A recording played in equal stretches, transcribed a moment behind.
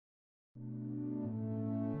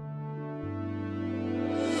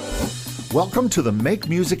Welcome to the Make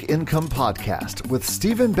Music Income Podcast with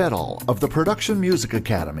Stephen Bedall of the Production Music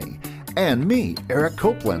Academy and me, Eric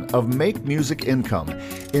Copeland of Make Music Income.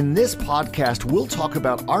 In this podcast, we'll talk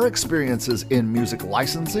about our experiences in music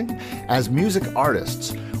licensing as music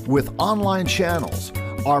artists with online channels,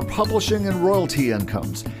 our publishing and royalty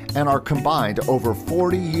incomes, and our combined over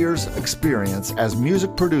 40 years experience as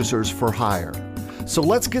music producers for hire. So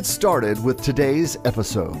let's get started with today's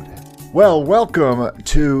episode. Well, welcome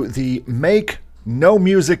to the Make No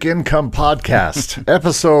Music Income Podcast,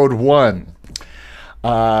 episode 1.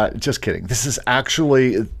 Just kidding. This is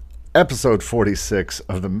actually episode 46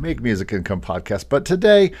 of the Make Music Income Podcast. But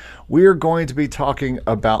today we are going to be talking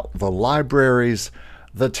about the libraries,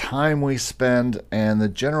 the time we spend, and the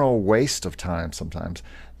general waste of time sometimes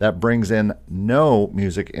that brings in no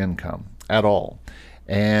music income at all.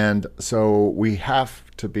 And so we have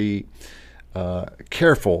to be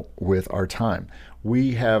careful with our time.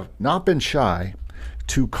 We have not been shy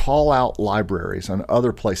to call out libraries and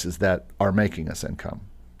other places that are making us income.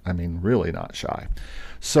 I mean, really not shy.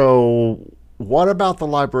 So what about the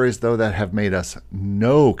libraries, though, that have made us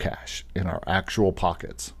no cash in our actual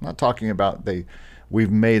pockets? I'm not talking about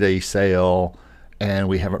we've made a sale and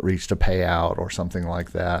we haven't reached a payout or something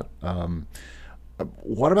like that.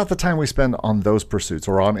 What about the time we spend on those pursuits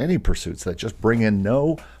or on any pursuits that just bring in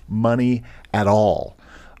no money at all,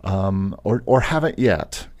 or haven't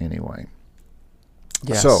yet anyway?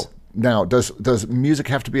 Yes. So now, does music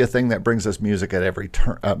have to be a thing that brings us music at every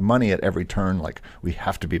turn, money at every turn? Like we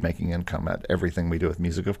have to be making income at everything we do with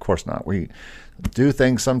music? Of course not. We do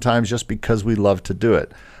things sometimes just because we love to do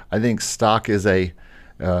it. I think stock is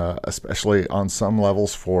especially on some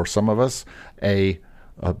levels for some of us,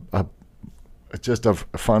 just a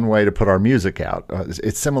fun way to put our music out.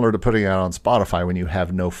 It's similar to putting it out on Spotify when you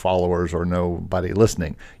have no followers or nobody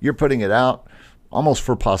listening. You're putting it out almost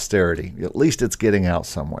for posterity. At least it's getting out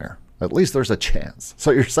somewhere. At least there's a chance.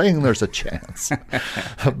 So you're saying there's a chance.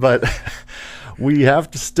 But we have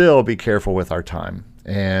to still be careful with our time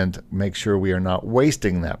and make sure we are not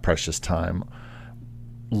wasting that precious time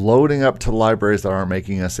loading up to libraries that aren't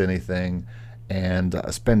making us anything, and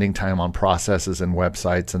spending time on processes and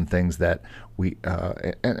websites and things that we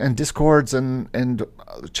and discords and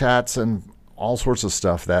chats and all sorts of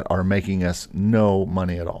stuff that are making us no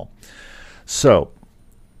money at all. So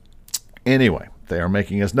anyway, they are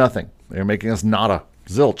making us nothing. They are making us nada,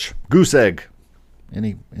 zilch, goose egg.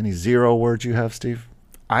 Any zero words you have, Steve?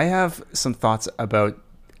 I have some thoughts about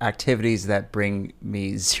activities that bring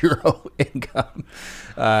me zero income.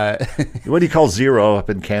 What do you call zero up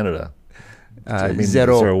in Canada? Zero. Is there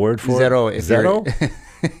a word for zero it? if Zero?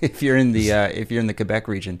 if you're in the Quebec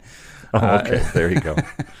region. Oh, okay. There you go.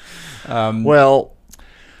 Well,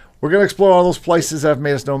 we're going to explore all those places that have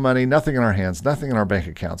made us no money, nothing in our hands, nothing in our bank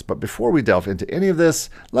accounts. But before we delve into any of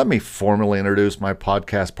this, let me formally introduce my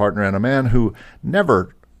podcast partner and a man who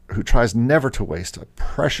tries never to waste a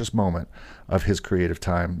precious moment of his creative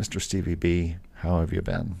time, Mr. Stevie B. How have you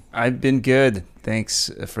been? I've been good. Thanks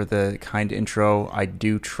for the kind intro. I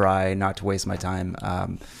do try not to waste my time.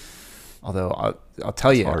 Although I'll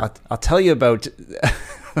tell you, I'll tell you about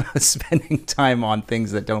spending time on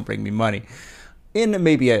things that don't bring me money.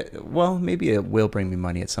 Maybe it will bring me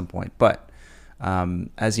money at some point. But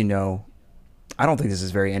as you know, I don't think this is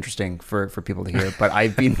very interesting for people to hear, but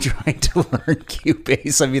I've been trying to learn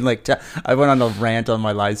Cubase. I mean, I went on a rant on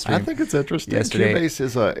my live stream. I think it's interesting. Yesterday. Cubase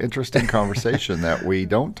is an interesting conversation that we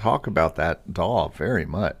don't talk about that DAW very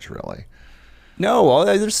much, really. No, well,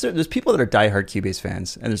 there's people that are diehard Cubase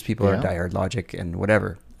fans, and there's people that are diehard Logic and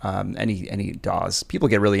whatever. Any DAWs. People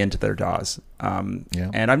get really into their DAWs.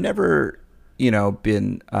 And I've never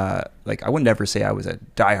been I would never say I was a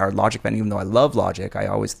diehard Logic fan, even though I love Logic. I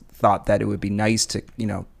always thought that it would be nice to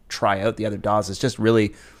try out the other DAWs. It's just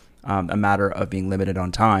really a matter of being limited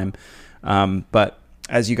on time. But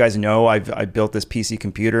as you guys know, I built this PC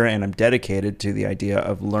computer, and I'm dedicated to the idea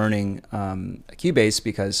of learning Cubase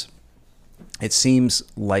because it seems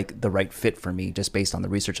like the right fit for me just based on the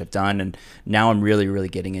research I've done. And now I'm really, really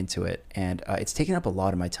getting into it. And it's taken up a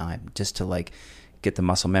lot of my time just to get the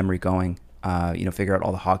muscle memory going. Figure out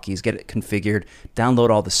all the hotkeys, get it configured, download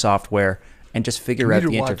all the software, and just figure out the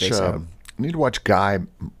interface out. You need to watch Guy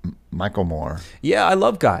Michael Moore. Yeah, I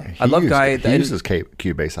love Guy. He uses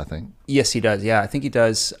Cubase, I think. Yes, he does. Yeah, I think he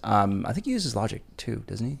does. I think he uses Logic too,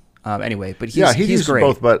 doesn't he? Anyway, but he uses great.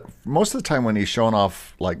 both. But most of the time when he's showing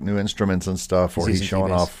off new instruments and stuff, or he's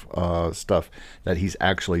showing Cubase. off stuff that he's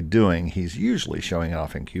actually doing, he's usually showing it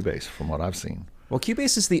off in Cubase, from what I've seen. Well,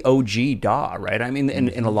 Cubase is the OG DAW, right? I mean,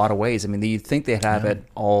 in a lot of ways. I mean, you'd think they'd have it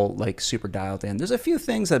all like super dialed in. There's a few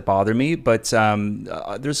things that bother me, but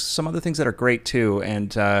there's some other things that are great too.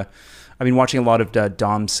 And I've been watching a lot of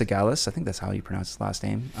Dom Segalis. I think that's how you pronounce his last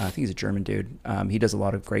name. I think he's a German dude. He does a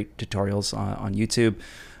lot of great tutorials on YouTube.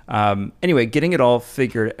 Anyway, getting it all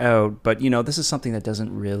figured out, but this is something that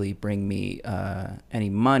doesn't really bring me any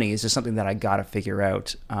money. It's just something that I got to figure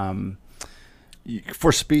out.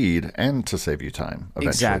 For speed and to save you time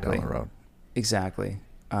eventually down the road. Exactly.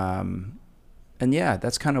 And yeah,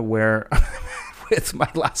 that's kind of where with my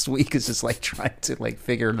last week is just like trying to like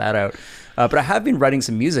figure that out. But I have been writing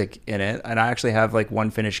some music in it, and I actually have like one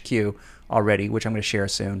finished cue already, which I'm going to share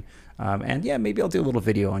soon. And yeah, maybe I'll do a little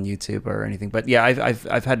video on YouTube or anything. But yeah,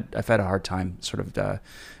 I've had a hard time sort of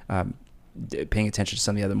paying attention to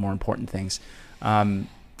some of the other more important things.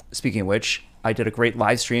 Speaking of which, I did a great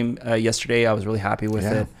live stream yesterday. I was really happy with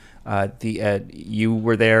it. You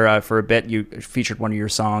were there for a bit. You featured one of your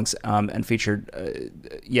songs and featured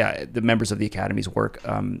the members of the Academy's work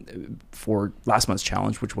for last month's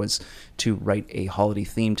challenge, which was to write a holiday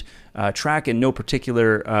themed track in no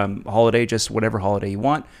particular holiday, just whatever holiday you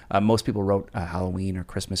want. Most people wrote Halloween or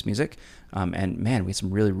Christmas music, and man, we had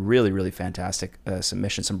some really, really, really fantastic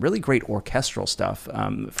submissions, some really great orchestral stuff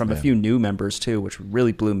from a few new members too, which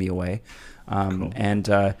really blew me away. Cool.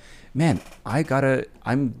 And man,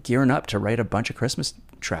 I'm gearing up to write a bunch of Christmas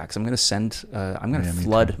tracks. I'm going to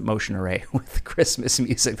flood Motion Array with Christmas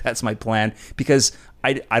music. That's my plan, because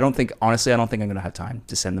I don't think I'm going to have time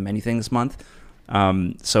to send them anything this month.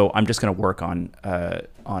 So I'm just going to work on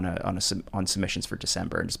submissions for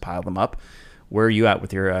December and just pile them up. Where are you at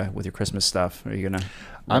with your Christmas stuff? Are you gonna?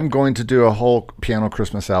 I'm going to do a whole piano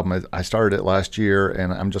Christmas album. I started it last year,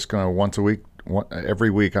 and I'm just going to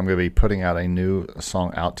every week I'm going to be putting out a new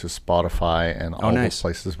song out to Spotify and all those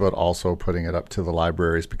places, but also putting it up to the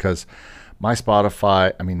libraries, because my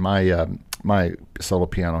Spotify, my solo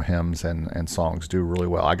piano hymns and songs do really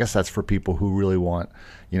well. I guess that's for people who really want,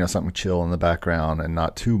 something chill in the background and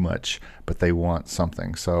not too much, but they want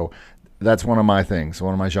something. So that's one of my things,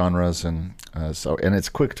 one of my genres, and it's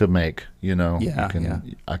quick to make.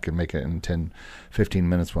 I can make it in 10, 15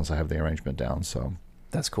 minutes once I have the arrangement down. So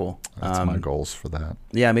that's cool. That's my goals for that.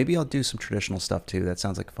 Yeah, maybe I'll do some traditional stuff too. That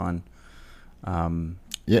sounds like fun.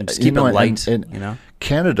 Just keep it light. In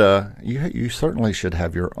Canada, you certainly should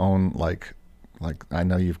have your own like I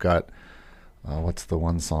know you've got what's the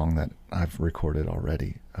one song that I've recorded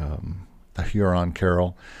already, the Huron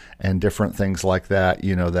Carol, and different things like that.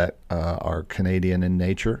 That are Canadian in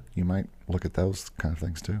nature. You might look at those kind of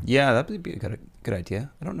things too. Yeah, that would be a good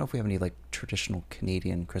idea. I don't know if we have any like traditional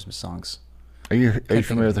Canadian Christmas songs. Are you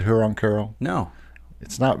familiar with the Huron Carol? No.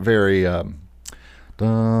 It's not very dun,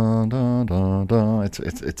 dun, dun, dun.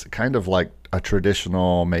 It's kind of like a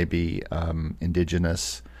traditional, maybe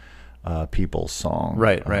indigenous people's song.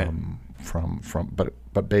 Right.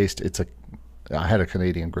 But based, I had a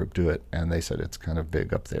Canadian group do it, and they said it's kind of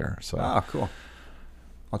big up there. So cool.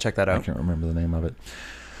 I'll check that out. I can't remember the name of it.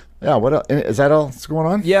 Yeah, what else? Is that all that's going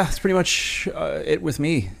on? Yeah, it's pretty much it with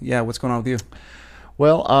me. Yeah, what's going on with you?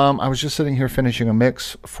 Well, I was just sitting here finishing a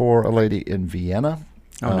mix for a lady in Vienna.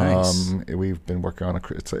 Oh, nice. We've been working on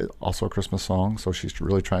it's also a Christmas song, so she's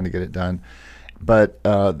really trying to get it done. But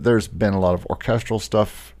there's been a lot of orchestral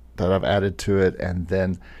stuff that I've added to it, and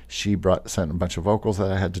then she sent a bunch of vocals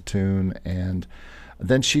that I had to tune, and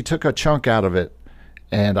then she took a chunk out of it,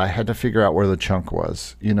 and I had to figure out where the chunk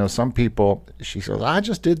was. Some people, she says, I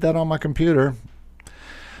just did that on my computer.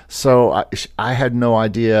 So I had no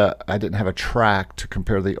idea. I didn't have a track to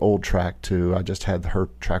compare the old track to. I just had her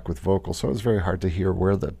track with vocals, so it was very hard to hear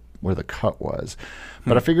where the cut was.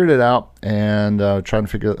 But I figured it out, and trying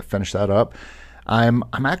to finish that up. I'm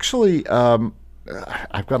actually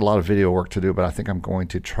I've got a lot of video work to do, but I think I'm going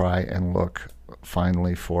to try and look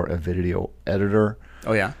finally for a video editor.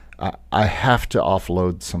 Oh yeah. I have to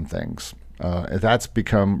offload some things. That's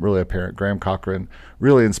become really apparent. Graham Cochran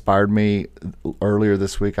really inspired me earlier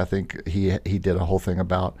this week. I think he did a whole thing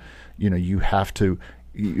about, you have to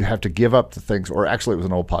give up the things, or actually it was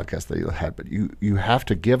an old podcast that he had, but you have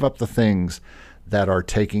to give up the things that are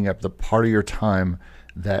taking up the part of your time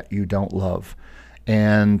that you don't love.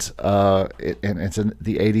 And it's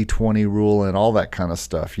the 80-20 rule and all that kind of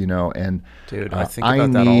stuff, and dude, I think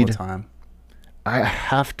about that all the time. I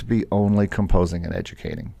have to be only composing and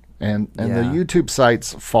educating. And the YouTube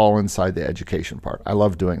sites fall inside the education part. I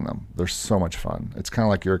love doing them. They're so much fun. It's kind of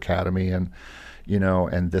like your academy and,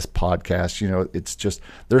 and this podcast, it's just,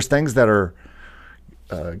 there's things that are,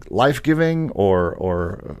 life-giving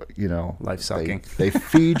or life-sucking. They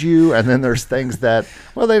feed you, and then there's things that,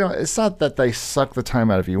 well, they don't. It's not that they suck the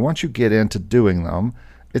time out of you. Once you get into doing them,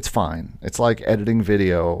 it's fine. It's like editing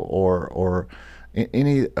video or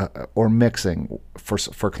any or mixing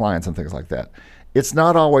for clients and things like that. It's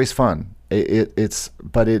not always fun. It's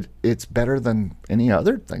better than any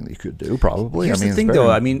other thing that you could do, probably. Here's the thing, though.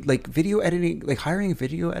 I mean, like video editing, like hiring a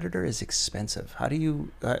video editor is expensive. How do you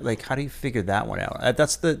figure that one out?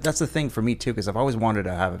 That's the thing for me too, because I've always wanted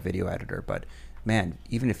to have a video editor, but man,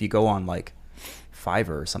 even if you go on like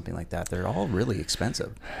Fiverr or something like that, they're all really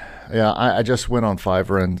expensive. Yeah, I just went on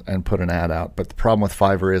Fiverr and put an ad out. But the problem with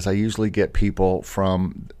Fiverr is I usually get people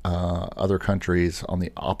from other countries on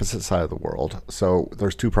the opposite side of the world. So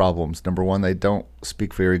there's two problems. Number one, they don't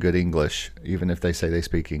speak very good English, even if they say they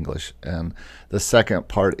speak English. And the second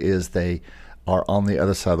part is they are on the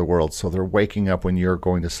other side of the world. So they're waking up when you're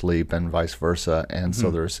going to sleep and vice versa. And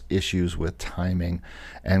so there's issues with timing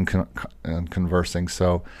and conversing.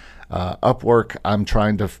 So Upwork, I'm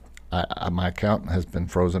trying to... my account has been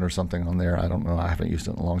frozen or something on there. I don't know. I haven't used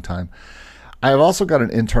it in a long time. I have also got an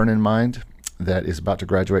intern in mind that is about to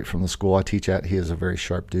graduate from the school I teach at. He is a very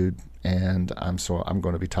sharp dude, and I'm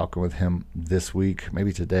going to be talking with him this week,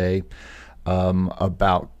 maybe today,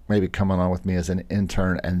 about maybe coming on with me as an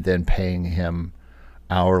intern and then paying him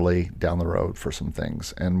hourly down the road for some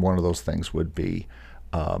things. And one of those things would be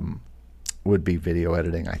video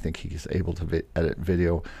editing. I think he's able to edit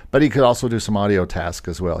video, but he could also do some audio tasks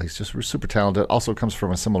as well. He's just super talented. Also comes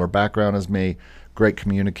from a similar background as me, great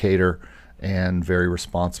communicator, and very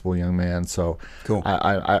responsible young man. So cool.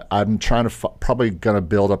 I'm trying to probably going to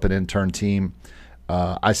build up an intern team.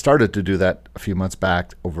 I started to do that a few months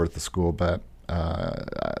back over at the school, but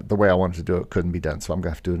the way I wanted to do it couldn't be done. So I'm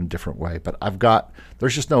going to have to do it in a different way. But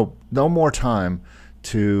there's just no more time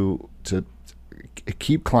to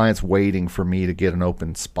keep clients waiting for me to get an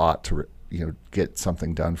open spot to get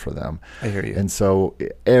something done for them. I hear you. And so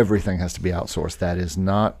everything has to be outsourced. That is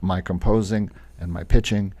not my composing and my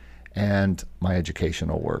pitching and my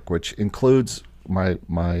educational work, which includes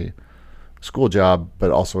my school job,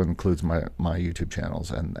 but also includes my YouTube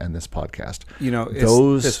channels and this podcast.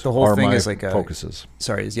 The whole thing is like focuses.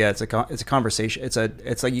 It's a conversation.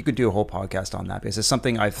 It's like you could do a whole podcast on that because it's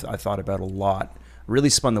something I've thought about a lot. Really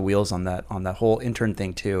spun the wheels on that whole intern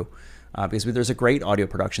thing too, because there's a great audio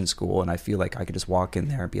production school, and I feel like I could just walk in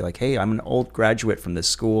there and be like, "Hey, I'm an old graduate from this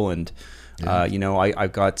school, and I'm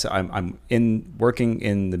working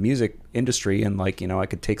in the music industry, and I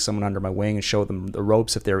could take someone under my wing and show them the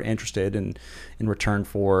ropes if they're interested, and in return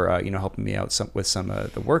for helping me out with some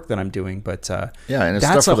of the work that I'm doing." But and it's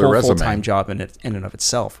that's stuff a for whole the resume. full-time job in and of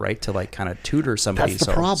itself, right? To kind of tutor somebody. That's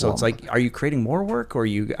the problem. So it's like, are you creating more work, or are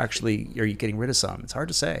you getting rid of some? It's hard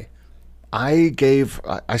to say. I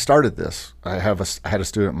started this. I had a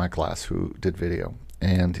student in my class who did video,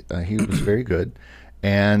 and he was very good.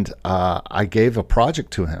 And I gave a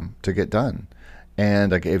project to him to get done,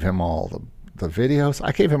 and I gave him all the videos.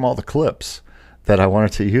 I gave him all the clips that I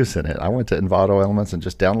wanted to use in it. I went to Envato Elements and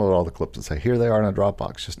just downloaded all the clips and say, here they are in a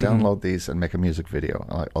Dropbox. Just download these and make a music video,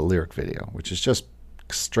 a lyric video, which is just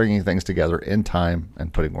stringing things together in time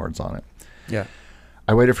and putting words on it. Yeah.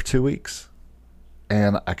 I waited for 2 weeks,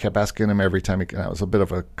 and I kept asking him every time. It was a bit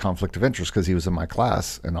of a conflict of interest because he was in my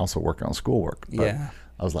class and also working on schoolwork. But yeah.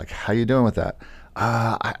 I was like, how you doing with that?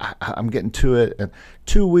 I'm getting to it. And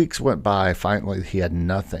 2 weeks went by. Finally, he had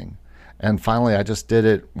nothing. And finally, I just did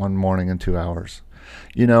it one morning in 2 hours.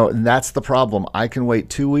 And that's the problem. I can wait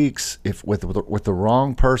 2 weeks. If with the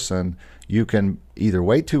wrong person, you can either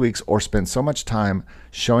wait 2 weeks or spend so much time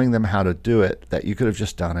showing them how to do it that you could have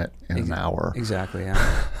just done it in an hour. Exactly.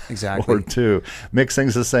 Yeah. Exactly. Or two.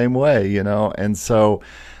 Mixing's the same way, And so,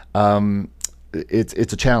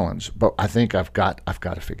 it's a challenge, but I think I've got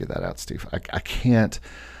to figure that out, Steve. I can't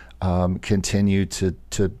continue to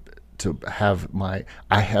have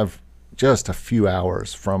I have just a few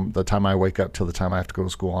hours from the time I wake up till the time I have to go to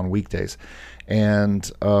school on weekdays, and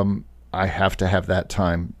I have to have that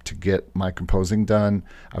time to get my composing done.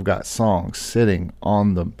 I've got songs sitting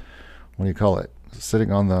on the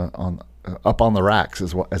sitting up on the racks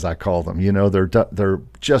as I call them. They're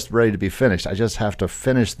just ready to be finished. I just have to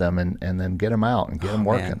finish them and then get them out and get them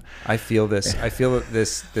working. Man. I feel this. I feel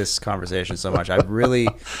this conversation so much. I've really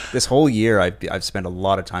this whole year I've spent a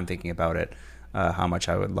lot of time thinking about it. How much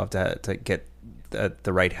I would love to get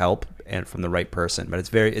the right help and from the right person, but it's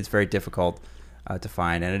very difficult to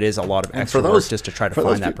find, and it is a lot of extra work just to try to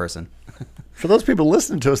find that person. For those people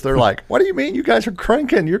listening to us, they're like, what do you mean you guys are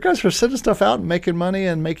cranking? You guys are sending stuff out and making money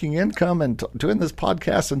and making income and doing this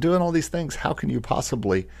podcast and doing all these things. How can you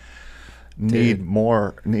possibly need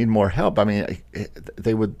more help. I mean,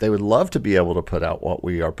 they would love to be able to put out what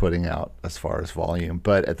we are putting out as far as volume,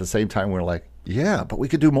 but at the same time, we're like, yeah, but we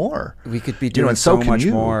could do more. We could be doing so much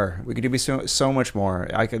more. We could do so much more.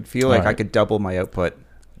 I could feel like I could double my output.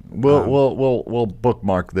 We'll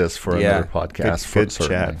bookmark this for another podcast. Good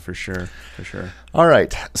chat for sure. All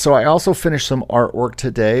right. So I also finished some artwork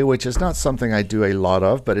today, which is not something I do a lot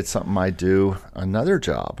of, but it's something I do another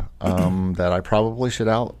job that I probably should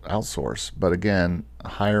outsource. But again,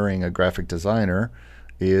 hiring a graphic designer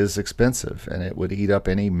is expensive, and it would eat up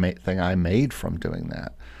anything I made from doing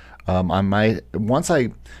that.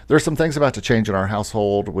 There's some things about to change in our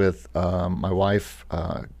household with my wife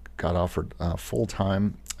got offered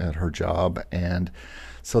full-time at her job, and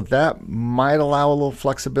so that might allow a little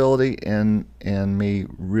flexibility in me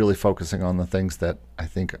really focusing on the things that I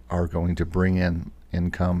think are going to bring in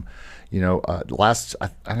income. I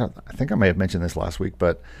think I may have mentioned this last week,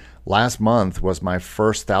 but last month was my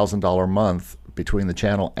first $1,000 month between the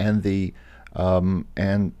channel and the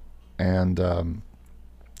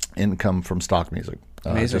income from stock music.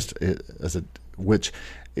 Which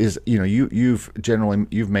is,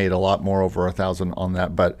 you've made a lot more, over 1,000 on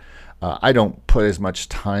that, but I don't put as much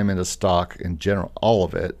time into stock in general, all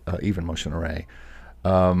of it, even Motion Array.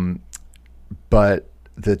 But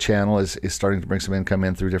the channel is starting to bring some income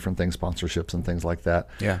in through different things, sponsorships and things like that.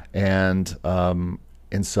 Yeah. And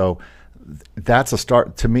so that's a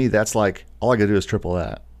start. To me, that's like, all I got to do is triple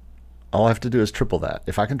that. All I have to do is triple that.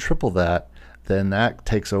 If I can triple that, then that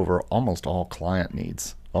takes over almost all client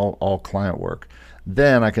needs, all client work.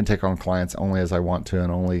 Then I can take on clients only as I want to,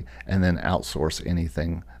 and then outsource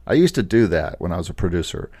anything. I used to do that when I was a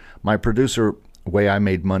producer. My producer way I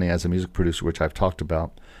made money as a music producer, which I've talked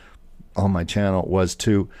about on my channel, was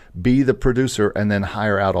to be the producer and then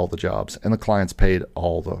hire out all the jobs. And the clients paid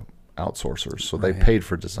all the outsourcers. So they paid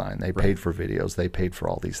for design, they paid for videos, they paid for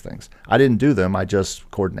all these things. I didn't do them, I just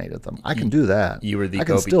coordinated them. I can do that. You were the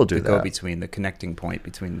go-between, the connecting point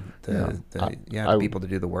between the people to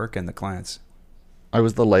do the work and the clients. I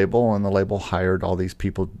was the label, and the label hired all these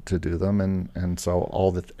people to do them, and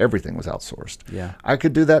so everything was outsourced. Yeah, I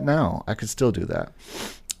could do that now. I could still do that.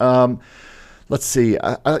 Let's see.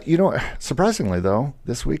 Surprisingly though,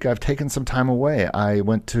 this week I've taken some time away. I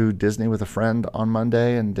went to Disney with a friend on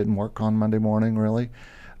Monday and didn't work on Monday morning really.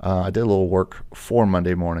 I did a little work for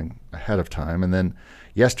Monday morning ahead of time, and then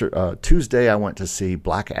Tuesday I went to see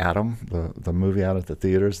Black Adam, the movie out at the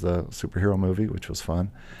theaters, the superhero movie, which was fun.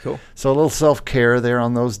 Cool. So a little self-care there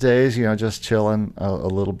on those days, just chilling a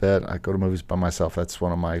little bit. I go to movies by myself. That's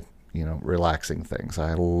one of my relaxing things.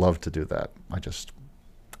 I love to do that. I just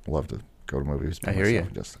love to go to movies by myself.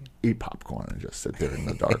 And just eat popcorn and just sit there in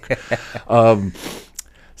the dark.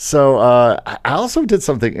 So I also did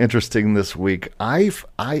something interesting this week. I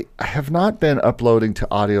have not been uploading to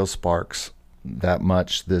Audio Sparks that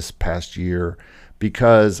much this past year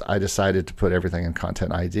because I decided to put everything in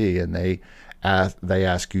Content ID, and they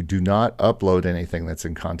ask you, do not upload anything that's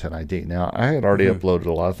in Content ID. Now, I had already uploaded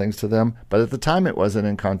a lot of things to them, but at the time it wasn't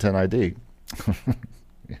in Content ID.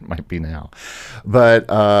 It might be now. But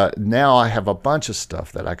now I have a bunch of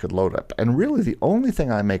stuff that I could load up. And really the only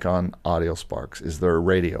thing I make on Audio Sparks is their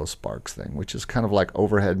Radio Sparks thing, which is kind of like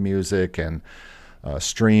overhead music and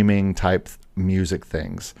streaming type music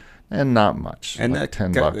things. And not much. And like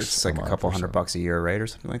 $10. It's like a couple $100 a year, right? Or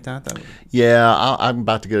something like that? Yeah, I'm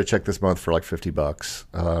about to get a check this month for like $50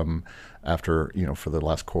 after, for the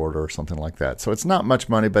last quarter or something like that. So it's not much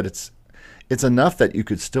money, but it's enough that you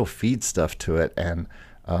could still feed stuff to it, and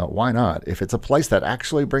why not? If it's a place that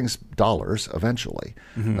actually brings dollars eventually.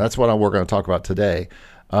 Mm-hmm. That's what we're going to talk about today.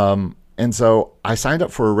 And so I signed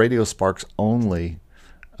up for a Radio Sparks only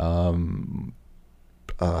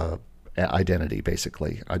identity,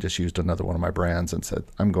 basically. I just used another one of my brands and said,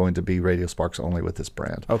 I'm going to be Radio Sparks only with this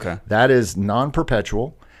brand. Okay. That is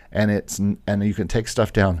non-perpetual, and you can take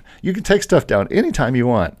stuff down. You can take stuff down anytime you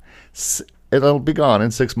want. It'll be gone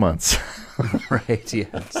in 6 months. Right. Yeah.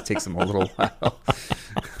 It takes them a little while.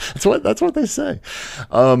 That's what they say.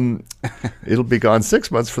 It'll be gone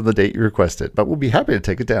 6 months from the date you request it, but we'll be happy to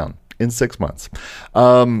take it down in 6 months.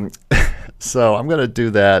 So I'm going to do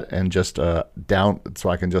that and just down, so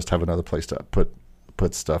I can just have another place to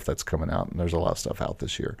put stuff that's coming out. And there's a lot of stuff out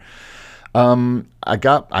this year. I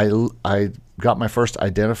got my first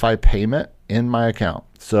Identify payment in my account,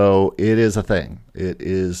 so it is a thing. It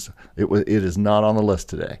is not on the list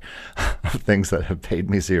today of things that have paid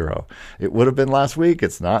me zero. It would have been last week.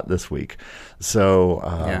 It's not this week. So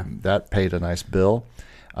that paid a nice bill.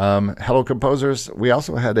 Hello, composers. We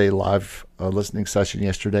also had a live listening session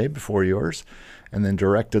yesterday before yours, and then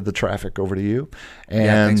directed the traffic over to you.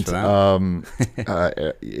 And thanks for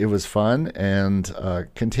that. It was fun, and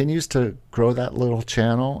continues to grow that little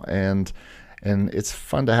channel. And it's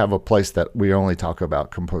fun to have a place that we only talk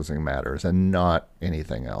about composing matters and not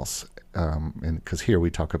anything else. Because here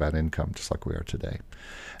we talk about income just like we are today.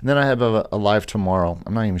 And then I have a live tomorrow.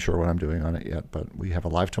 I'm not even sure what I'm doing on it yet, but we have a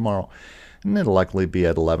live tomorrow. And it'll likely be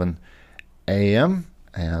at 11 a.m.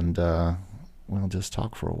 And we'll just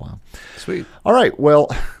talk for a while. Sweet. All right. Well,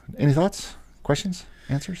 any thoughts, questions,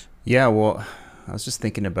 answers? Yeah. Well, I was just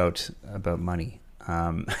thinking about money.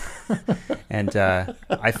 And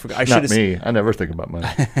I should Not me. I never think about money.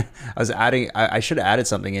 I should have added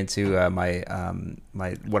something into my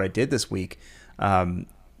what I did this week,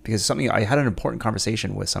 because I had an important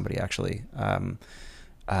conversation with somebody actually.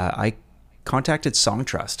 I contacted Song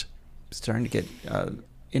Trust, starting to get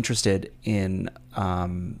interested in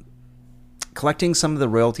collecting some of the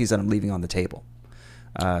royalties that I'm leaving on the table,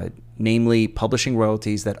 namely publishing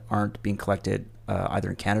royalties that aren't being collected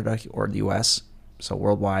either in Canada or the U.S., so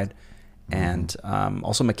worldwide, and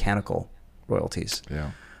also mechanical royalties.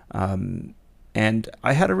 Yeah. And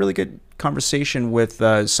I had a really good conversation with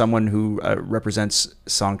someone who represents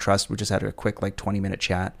Song Trust. We just had a quick 20-minute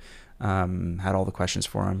chat. Had all the questions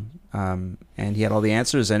for him, and he had all the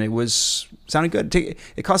answers, and it sounded good.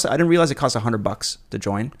 It cost. I didn't realize it cost $100 to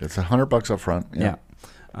join. It's $100 up front. Yeah.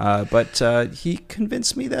 But he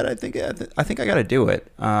convinced me that I think I got to do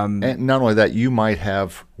it. And not only that, you might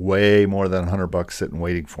have way more than $100 sitting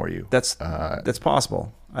waiting for you. That's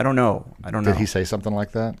possible. I don't know. Did he say something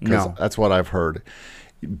like that? 'Cause no, that's what I've heard.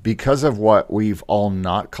 Because of what we've all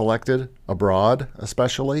not collected abroad,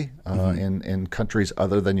 especially in countries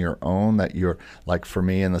other than your own, that you're like for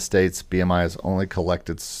me in the States, BMI has only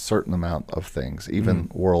collected certain amount of things, even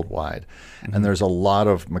worldwide. And there's a lot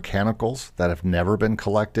of mechanicals that have never been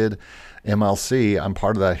collected. MLC, I'm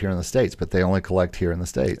part of that here in the States, but they only collect here in the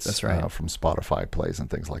States. That's right. From Spotify plays and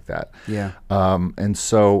things like that. Yeah. And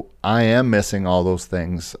so I am missing all those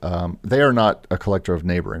things. They are not a collector of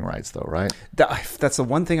neighboring rights, though, right? That's the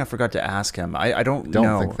one thing I forgot to ask him. I don't know.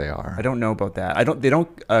 Don't think they are. I don't know about that. They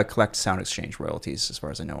don't collect Sound Exchange royalties, as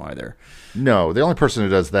far as I know, either. No, the only person who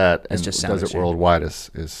does that and just does Sound it worldwide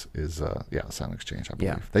is Sound Exchange, I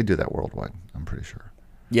believe. Yeah. They do that worldwide, I'm pretty sure.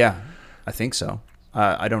 Yeah, I think so.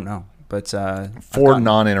 I don't know. But for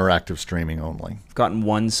non-interactive streaming only. I've gotten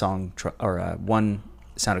one one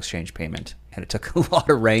Sound Exchange payment, and it took a lot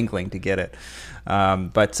of wrangling to get it.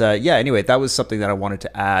 Anyway, that was something that I wanted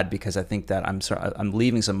to add because I think that I'm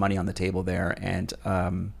leaving some money on the table there, and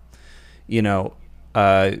I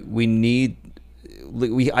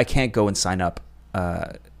can't go and sign up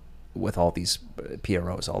with all these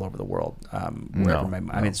PROs all over the world.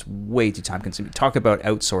 It's way too time consuming. Talk about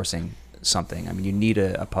outsourcing something. I mean, you need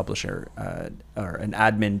a publisher or an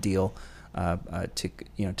admin deal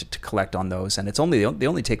to collect on those, and they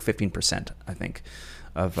only take 15%, I think,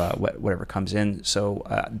 of whatever comes in. So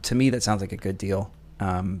to me, that sounds like a good deal.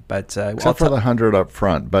 Except for the $100 up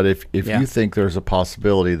front. But if you think there's a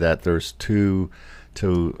possibility that there's $200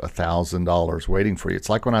 to $1,000 waiting for you, it's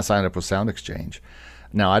like when I signed up with Sound Exchange.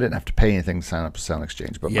 Now I didn't have to pay anything to sign up with Sound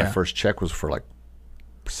Exchange, but my first check was for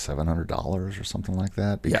 $700 or something like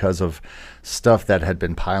that because of stuff that had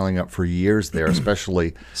been piling up for years there,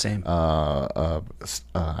 especially same. I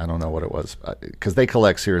don't know what it was because they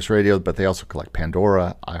collect Sirius Radio, but they also collect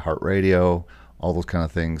Pandora, iHeartRadio, all those kind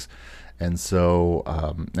of things. And so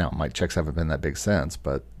now my checks haven't been that big since,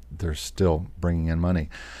 but they're still bringing in money.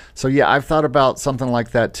 So I've thought about something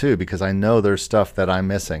like that too, because I know there's stuff that I'm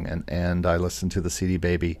missing, and I listen to the CD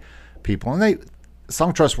Baby people, and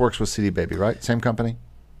Song Trust works with CD Baby, right? Same company?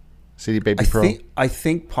 CD Baby Pro? I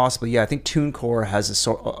think possibly, yeah. I think TuneCore has its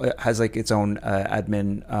own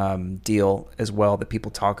admin deal as well that people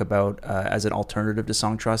talk about as an alternative to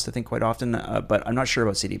Song Trust, I think, quite often. But I'm not sure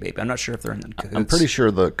about CD Baby. I'm not sure if they're in cahoots. I'm pretty sure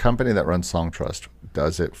the company that runs Song Trust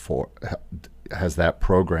has that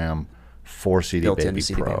program for CD Built Baby into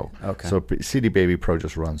CD Pro. Baby. Okay. So CD Baby Pro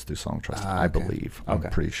just runs through Song Trust, I believe. Okay.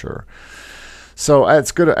 I'm pretty sure. So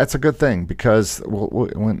it's good. That's a good thing because we'll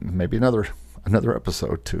maybe another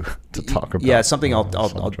episode to talk about. Yeah, something I'll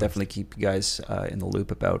definitely keep you guys in the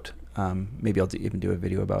loop about. Maybe I'll even do a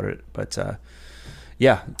video about it. But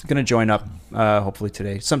going to join up hopefully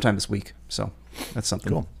today, sometime this week. So that's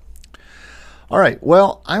something. Cool. All right.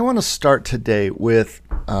 Well, I want to start today with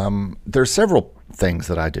there's several things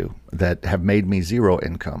that I do that have made me zero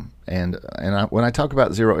income. And when I talk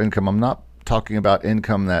about zero income, I'm not talking about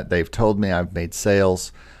income that they've told me I've made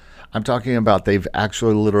sales. I'm talking about they've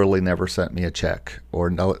actually literally never sent me a check or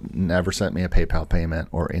never sent me a PayPal payment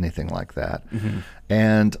or anything like that. Mm-hmm.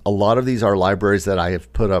 And a lot of these are libraries that I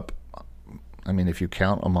have put up. I mean, if you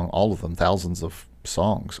count among all of them, thousands of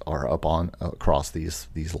songs are up on across these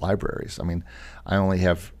libraries. I mean, I only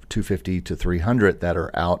have 250 to 300 that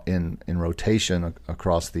are out in rotation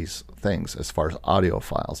across these things as far as audio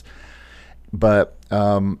files. But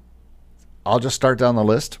I'll just start down the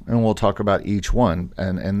list and we'll talk about each one.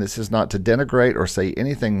 And this is not to denigrate or say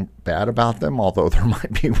anything bad about them, although there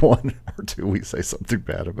might be one or two we say something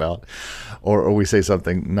bad about or we say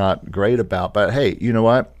something not great about. But hey, you know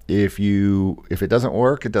what? If it doesn't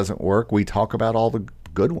work, it doesn't work. We talk about all the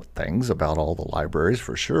good things about all the libraries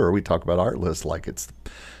for sure. We talk about Artlist like it's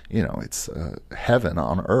heaven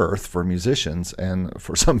on earth for musicians, and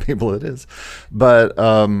for some people it is. But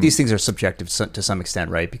these things are subjective to some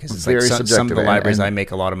extent, right? Because it's very like some of the libraries and I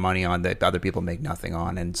make a lot of money on that other people make nothing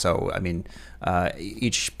on, and so I mean,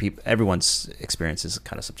 everyone's experience is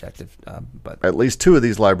kind of subjective. But at least two of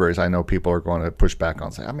these libraries, I know people are going to push back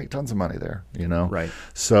on, say, I make tons of money there, Right.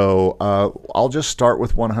 So I'll just start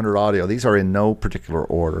with 100 Audio. These are in no particular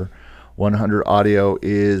order. 100 Audio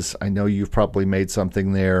is, I know you've probably made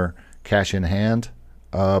something there cash in hand,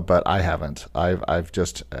 but I haven't. I've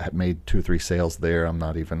just made 2 or 3 sales there. I'm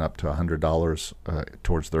not even up to $100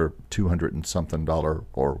 towards their $200 and something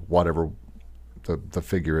or whatever the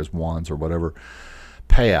figure is, wands or whatever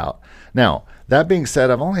payout. Now that being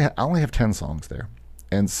said, I only have 10 songs there,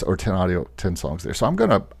 or 10 songs there. So I'm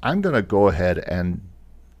gonna go ahead and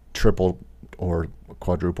triple or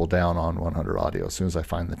quadruple down on 100 Audio as soon as I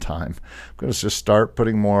find the time. I'm going to just start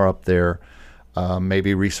putting more up there,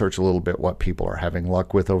 maybe research a little bit what people are having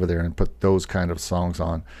luck with over there and put those kind of songs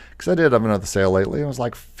on. Because I did have another sale lately. It was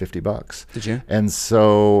like $50. Did you? And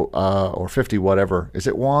so, or 50 whatever. Is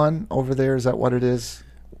it yuan over there? Is that what it is?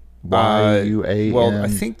 YUAN? Well, I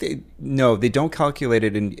think they don't calculate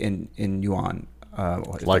it in yuan.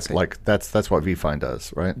 Like that's what VFind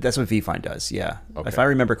does, right? That's what VFind does, yeah. Okay. If I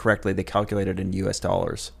remember correctly, they calculate it in US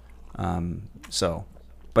dollars.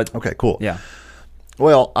 Okay, cool. Yeah.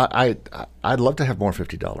 Well, I'd love to have more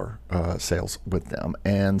 $50 sales with them,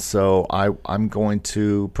 and so I'm going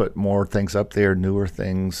to put more things up there, newer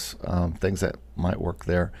things, things that might work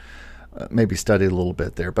there. Maybe study a little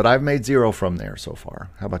bit there, but I've made 0 from there so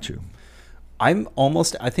far. How about you? I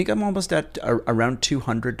think I'm almost at around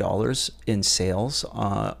 $200 in sales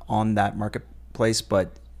on that marketplace,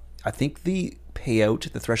 but I think the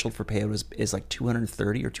threshold for payout is like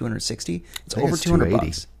 230 or 260. It's over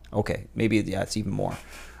 $200. Okay, maybe it's even more.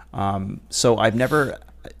 So I've never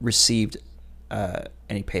received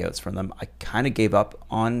any payouts from them. I kind of gave up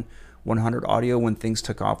on 100 Audio when things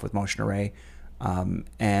took off with Motion Array,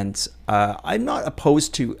 and I'm not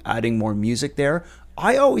opposed to adding more music there.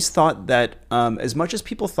 I always thought that as much as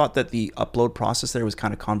people thought that the upload process there was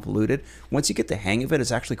kind of convoluted, once you get the hang of it,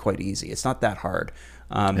 it's actually quite easy. It's not that hard.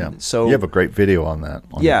 So you have a great video on that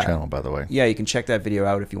on your channel, by the way. Yeah, you can check that video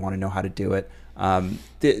out if you want to know how to do it.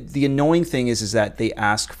 The annoying thing is that they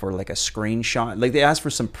ask for like a screenshot, like they ask for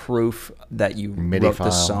some proof that you MIDI wrote file.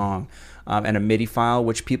 the song. And a MIDI file,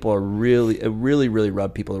 which people are really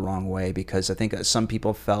rub people the wrong way, because I think some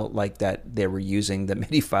people felt like that they were using the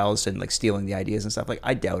MIDI files and like stealing the ideas and stuff. Like,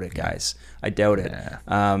 I doubt it, guys. I doubt it.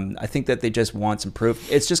 I think that they just want some proof.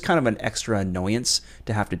 It's just kind of an extra annoyance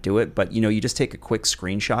to have to do it. But you just take a quick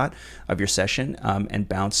screenshot of your session and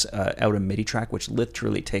bounce out a MIDI track, which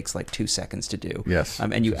literally takes like 2 seconds to do. Yes.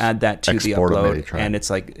 And you add that to the upload, and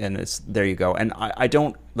it's there you go. And I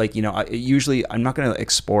don't usually I'm not going to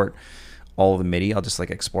export all of the MIDI. I'll just like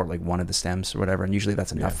export like one of the stems or whatever, and usually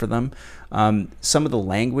that's enough for them. Some of the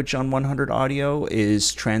language on 100 Audio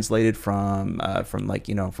is translated from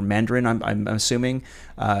Mandarin, I'm assuming,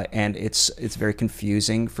 and it's very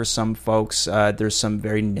confusing for some folks. There's some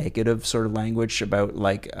very negative sort of language about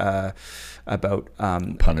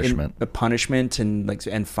punishment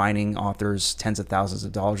and fining authors tens of thousands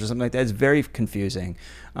of dollars or something like that. It's very confusing,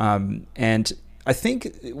 and I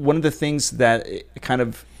think one of the things that kind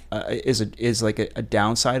of is like a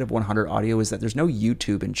downside of 100 Audio is that there's no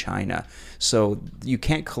YouTube in China, so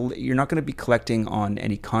you're not going to be collecting on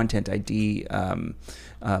any content ID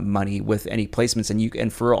money with any placements,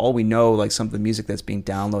 and for all we know, like some of the music that's being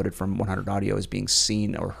downloaded from 100 Audio is being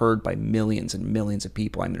seen or heard by millions and millions of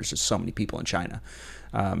people. I mean, there's just so many people in China,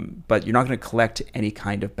 but you're not going to collect any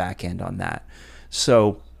kind of back end on that.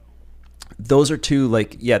 So those are two,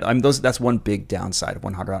 that's one big downside of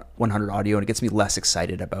 100 Audio, and it gets me less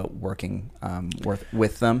excited about working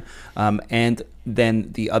with them. And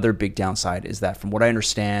then the other big downside is that, from what I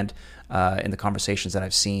understand in the conversations that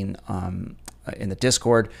I've seen in the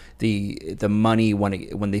Discord. The money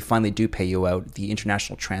when they finally do pay you out, the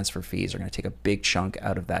international transfer fees are going to take a big chunk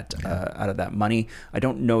out of that money. I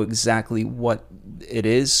don't know exactly what it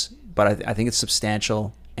is, but I think it's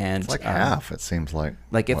substantial. And it's like half. It seems like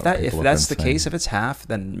if that's the case, if it's half,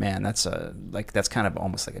 then man, that's kind of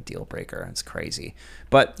almost like a deal breaker. It's crazy,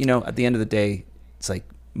 but at the end of the day, it's like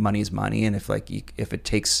money is money, and if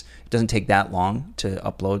it doesn't take that long to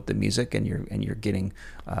upload the music, and you're getting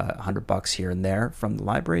 $100 here and there from the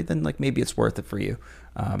library, then like maybe it's worth it for you.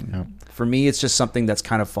 For me, it's just something that's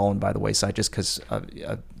kind of fallen by the wayside, just because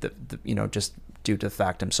just due to the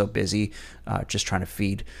fact I'm so busy, just trying to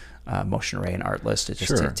feed Motion Array and Artlist. It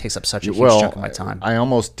just it takes up such a huge chunk of my time. I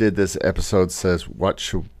almost did this episode says what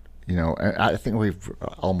should I think we've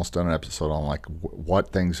almost done an episode on like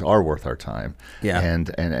what things are worth our time,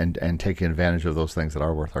 and taking advantage of those things that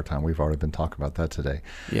are worth our time. We've already been talking about that today.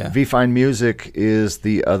 VFind Music is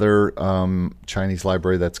the other Chinese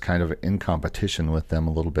library that's kind of in competition with them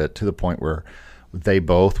a little bit, to the point where they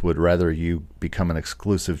both would rather you become an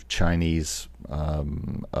exclusive Chinese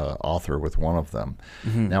author with one of them.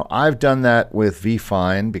 Now, I've done that with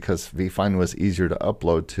VFind because VFind was easier to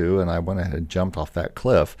upload to, and I went ahead and jumped off that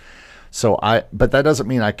cliff. But that doesn't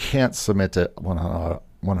mean I can't submit to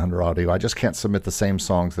 100 Audio. I just can't submit the same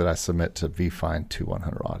songs that I submit to VFind to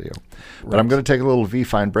 100 Audio. But I'm going to take a little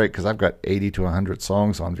VFind break because I've got 80 to 100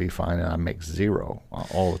 songs on VFind, and I make zero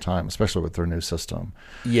all the time, especially with their new system.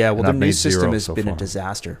 Yeah, well, the new system has been a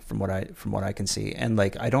disaster from what I can see, and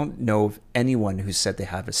like I don't know of anyone who said they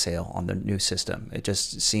have a sale on the new system. It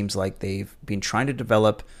just seems like they've been trying to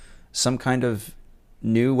develop some kind of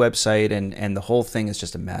new website, and the whole thing is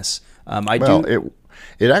just a mess.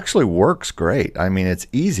 It actually works great. I mean, it's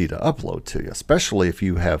easy to upload to you, especially if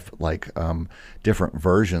you have like different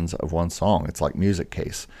versions of one song. It's like Music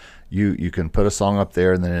Case. You can put a song up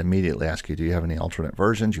there and then immediately ask you, do you have any alternate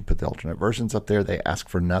versions? You put the alternate versions up there. They ask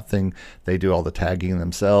for nothing. They do all the tagging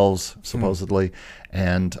themselves, supposedly,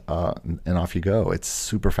 and off you go. It's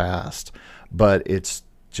super fast, but it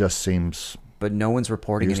just seems But no one's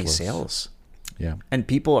reporting useless. Any sales. Yeah. And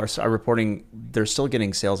people are reporting they're still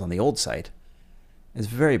getting sales on the old site. It's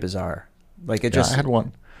very bizarre. Like it just. I had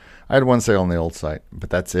one sale on the old site, but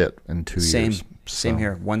that's it in 2 years. Same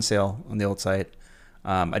here. One sale on the old site.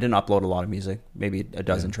 I didn't upload a lot of music, maybe a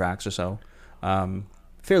dozen tracks or so.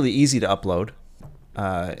 Fairly easy to upload,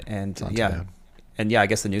 and I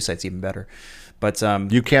guess the new site's even better. But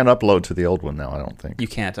you can't upload to the old one now. I don't think you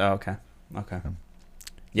can't. Oh, okay.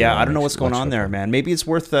 Yeah, I don't know what's going on there, man. Maybe it's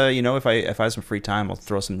worth, if I have some free time, I'll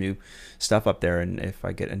throw some new stuff up there, and if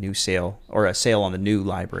I get a new sale or a sale on the new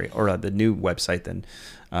library or the new website, then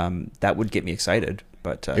that would get me excited.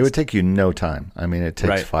 But it would take you no time. I mean, it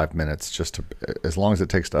takes 5 minutes just to, as long as it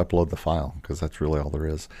takes to upload the file, because that's really all there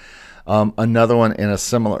is. Another one in a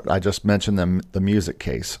similar, I just mentioned the Music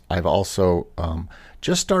Case. I've also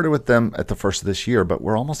just started with them at the first of this year, but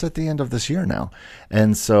we're almost at the end of this year now.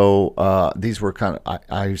 And so these were kind of,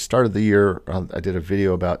 I started the year, I did a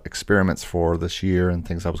video about experiments for this year and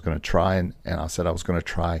things I was going to try. And I said I was going to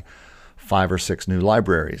try 5 or 6 new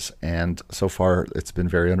libraries. And so far it's been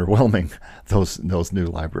very underwhelming, those new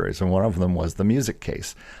libraries. And one of them was the Music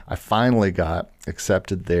Case. I finally got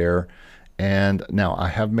accepted there. And now I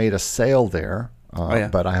have made a sale there,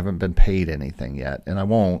 but I haven't been paid anything yet. And I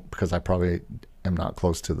won't, because I probably am not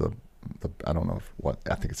close to the I don't know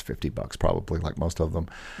I think it's $50 probably, like most of them.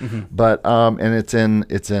 But and it's in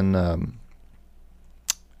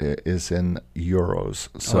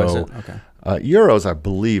euros. So euros, I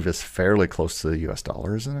believe, is fairly close to the US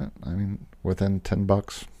dollar, isn't it? I mean, within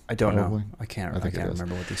 $10. I don't know. I can't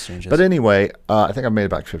remember what the exchange is. But anyway, I think I made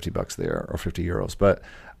about $50 there, or 50 euros, but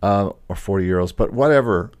or 40 euros. But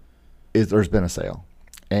whatever, there's been a sale.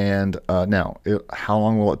 And now, how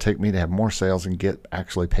long will it take me to have more sales and get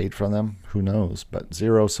actually paid from them? Who knows? But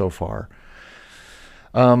 0 so far.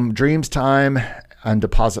 Dreams Time and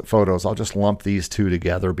Deposit Photos. I'll just lump these two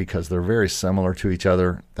together because they're very similar to each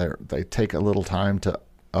other. They take a little time to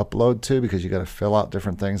upload to, because you got to fill out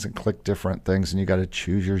different things and click different things, and you got to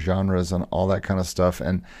choose your genres and all that kind of stuff.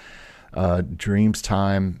 And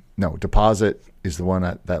Deposit is the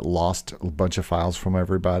one that lost a bunch of files from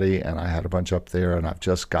everybody, and I had a bunch up there, and I've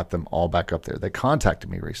just got them all back up there. They contacted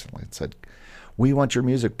me recently and said, "We want your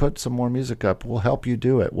music. Put some more music up. We'll help you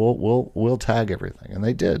do it. We'll tag everything," and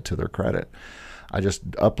they did, to their credit. I just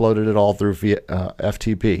uploaded it all through via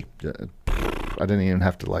FTP. I didn't even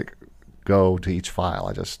have to go to each file.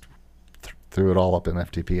 I just threw it all up in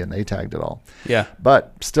FTP, and they tagged it all. Yeah.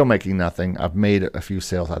 But still making nothing. I've made a few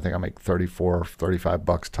sales. I think I make $34,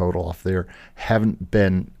 $35 total off there. Haven't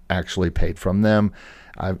been actually paid from them.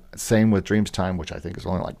 Same with Dreams Time, which I think is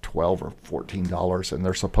only like $12 or $14, and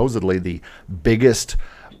they're supposedly the biggest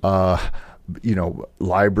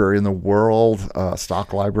library in the world,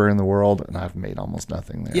 stock library in the world, and I've made almost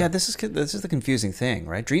nothing there. Yeah, this is the confusing thing,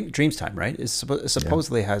 right? Dreams Time, right? Is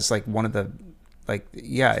supposedly has like one of the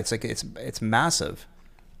it's massive,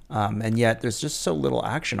 and yet there's just so little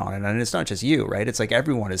action on it, and it's not just you, right? It's like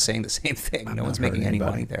everyone is saying the same thing. No one's making any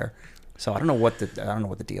money there, so I don't know what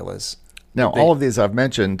the deal is. Now, all of these I've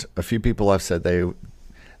mentioned, a few people have said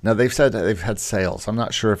they've said that they've had sales. I'm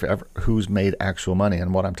not sure who's made actual money.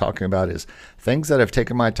 And what I'm talking about is things that have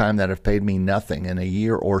taken my time that have paid me nothing in a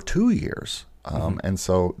year or 2 years. And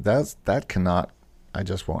so I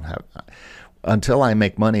just won't have, until I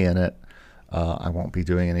make money in it, I won't be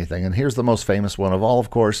doing anything. And here's the most famous one of all, of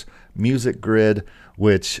course, Music Grid,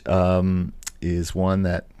 which is one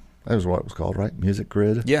that was what it was called, right? Music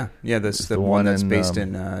Grid. Yeah. That's the one that's based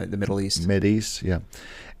in the Middle East. Mideast, yeah.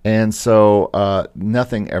 And so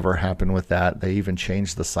nothing ever happened with that. They even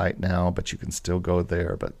changed the site now, but you can still go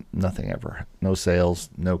there, but nothing ever. No sales,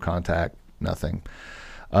 no contact, nothing.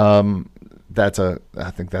 I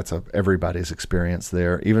think that's everybody's experience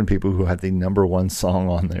there. Even people who had the number one song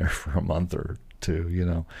on there for a month or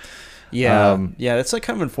two, Yeah, that's like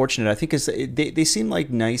kind of unfortunate. I think they seem like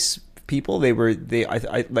nice people.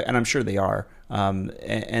 And I'm sure they are.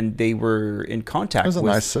 And they were in contact. It was a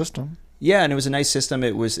nice system. Yeah, and it was a nice system.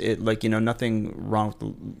 Nothing wrong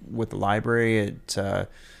with the library.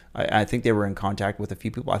 I think they were in contact with a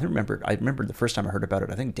few people. I remember the first time I heard about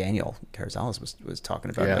it. I think Daniel Carrizales was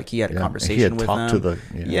talking about it. Like he had a conversation with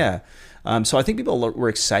them. So I think people were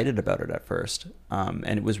excited about it at first, and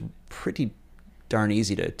it was pretty darn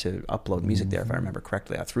easy to upload music there, if I remember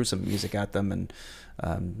correctly. I threw some music at them and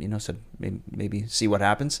said maybe see what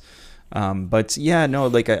happens. But yeah, no,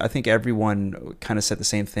 like I think everyone kind of said the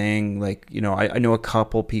same thing. Like, I know a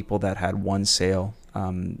couple people that had one sale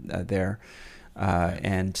there,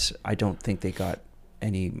 and I don't think they got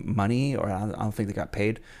any money, or I don't think they got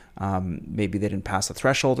paid. Maybe they didn't pass the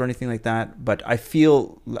threshold or anything like that. But I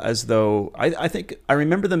feel as though I think I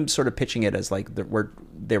remember them sort of pitching it as like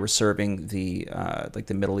they were serving the like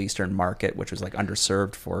the Middle Eastern market, which was like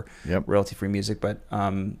underserved for royalty-free music. But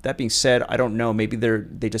that being said, I don't know. Maybe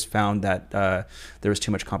they just found that there was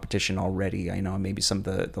too much competition already. I know maybe some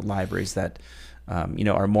of the libraries that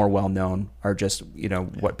are more well known are just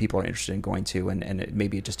what people are interested in going to, and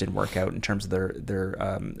maybe it just didn't work out in terms of their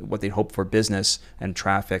what they hoped for business and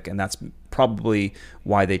traffic, and that's probably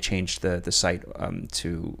why they changed the site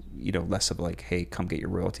to less of like, hey, come get your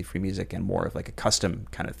royalty free music, and more of like a custom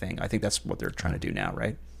kind of thing. I think that's what they're trying to do now,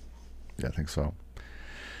 right? Yeah, I think so.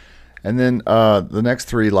 And then the next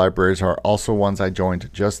three libraries are also ones I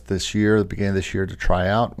joined just this year, the beginning of this year, to try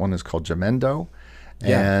out. One is called Jamendo.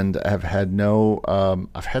 Yeah. And I've had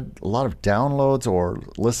I've had a lot of downloads or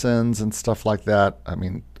listens and stuff like that. I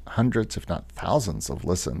mean, hundreds, if not thousands of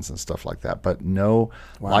listens and stuff like that, but no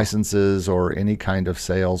licenses or any kind of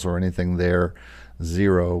sales or anything there.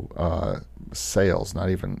 Zero sales,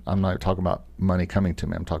 I'm not talking about money coming to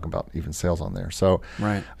me. I'm talking about even sales on there. So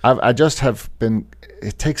right. I just have been,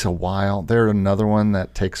 it takes a while. They're another one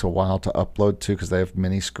that takes a while to upload to because they have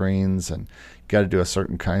mini screens, and got to do a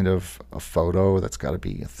certain kind of a photo that's got to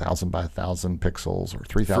be 1,000 by 1,000 pixels or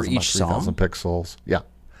 3,000 by 3,000 pixels. Yeah.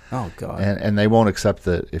 Oh God. And they won't accept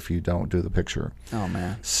it if you don't do the picture. Oh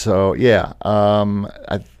man. So yeah,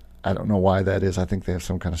 I don't know why that is. I think they have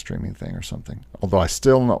some kind of streaming thing or something. Although I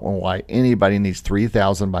still don't know why anybody needs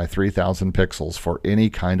 3,000 by 3,000 pixels for any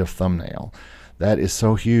kind of thumbnail. That is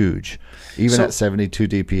so huge. Even at 72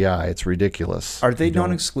 DPI, it's ridiculous. Are they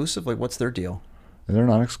non-exclusive? Like, what's their deal? They're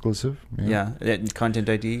non-exclusive. Yeah. Content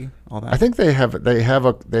ID, all that. I think they have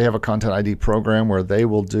a Content ID program where they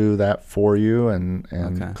will do that for you and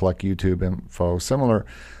collect YouTube info. Similar,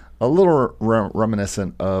 a little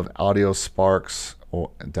reminiscent of Audio Sparks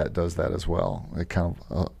that does that as well. They kind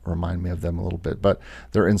of remind me of them a little bit, but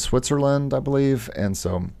they're in Switzerland, I believe, and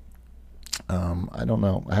so I don't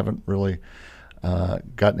know. I haven't really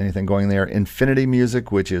gotten anything going there. Infinity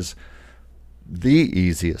Music, which is the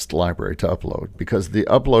easiest library to upload, because the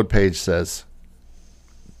upload page says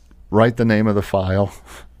write the name of the file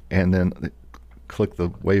and then click the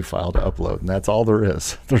WAV file to upload, and that's all there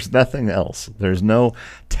is. There's nothing else. There's no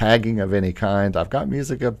tagging of any kind. I've got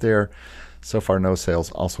music up there. So far, no sales.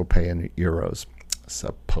 Also pay in euros,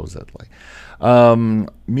 supposedly.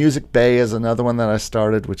 Music Bay is another one that I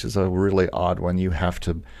started, which is a really odd one. You have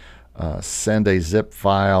to send a zip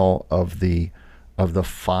file of the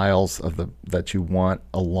files that you want,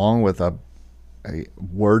 along with a a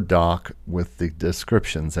Word doc with the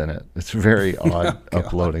descriptions in it. It's a very odd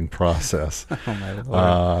uploading process. Oh my Lord.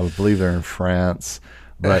 I believe they're in France,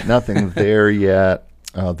 but nothing there yet.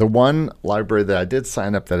 The one library that I did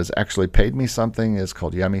sign up that has actually paid me something is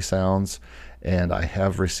called Yummy Sounds, and I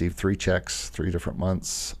have received 3 checks, 3 different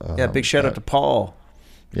months. Big shout out to Paul.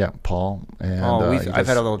 Yeah, Paul. And I've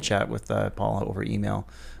had a little chat with Paul over email.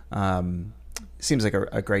 Seems like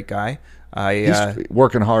a great guy. He's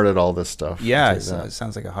working hard at all this stuff. Yeah, it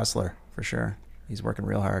sounds like a hustler for sure. He's working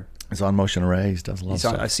real hard. He's on Motion Array. He does a lot of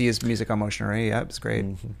stuff. I see his music on Motion Array. Yeah, it's great.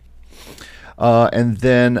 Mm-hmm. And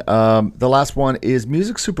then the last one is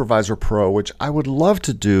Music Supervisor Pro, which I would love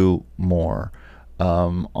to do more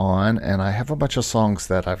on. And I have a bunch of songs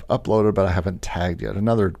that I've uploaded, but I haven't tagged yet.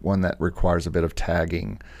 Another one that requires a bit of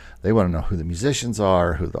tagging. They want to know who the musicians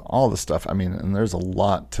are, all the stuff. I mean, and there's a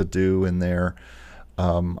lot to do in there.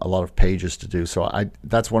 A lot of pages to do. So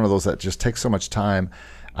that's one of those that just takes so much time.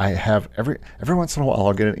 I have every once in a while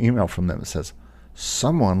I'll get an email from them that says,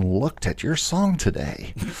 someone looked at your song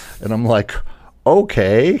today. And I'm like,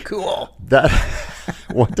 okay, cool.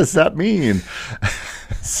 What does that mean?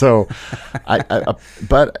 So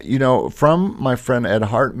but from my friend Ed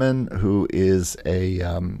Hartman, who is a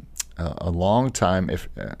long time,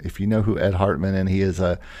 if you know who Ed Hartman, and he is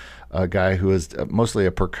a guy who is mostly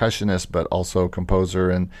a percussionist, but also a composer,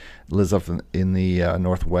 and lives up in the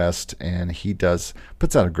Northwest. And he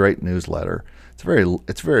puts out a great newsletter. It's very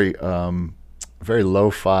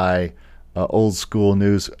lo-fi, old school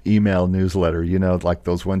email newsletter. Like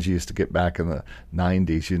those ones you used to get back in the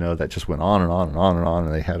 '90s. That just went on and on and on and on,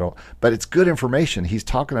 and they had but it's good information. He's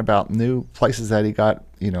talking about new places that he got.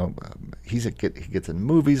 He gets in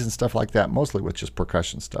movies and stuff like that, mostly with just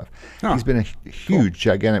percussion stuff. Oh, he's been in huge,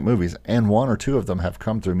 gigantic movies, and 1 or 2 of them have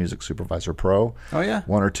come through Music Supervisor Pro. Oh, yeah.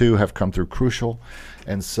 1 or 2 have come through Crucial,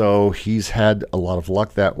 and so he's had a lot of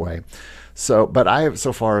luck that way. So, but I have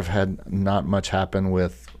so far have had not much happen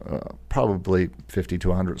with probably 50 to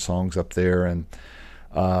 100 songs up there, and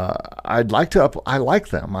I like them. I like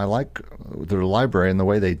their library and the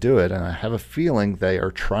way they do it, and I have a feeling they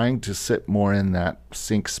are trying to sit more in that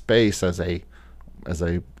sync space as a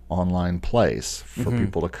online place for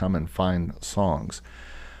people to come and find songs.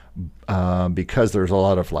 Because there's a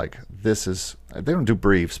lot of they don't do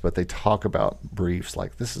briefs, but they talk about briefs,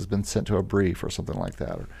 like this has been sent to a brief or something like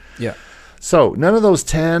that. Yeah. So none of those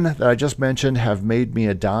 10 that I just mentioned have made me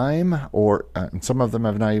a dime, or some of them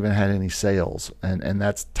have not even had any sales. And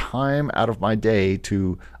that's time out of my day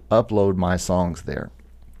to upload my songs there.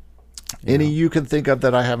 Yeah. Any you can think of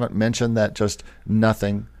that I haven't mentioned that just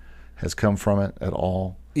nothing has come from it at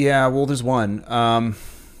all? Yeah, well, there's one. I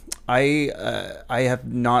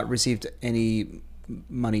have not received any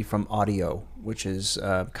money from Audio, which is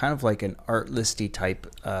kind of like an art listy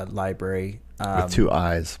type library. With 2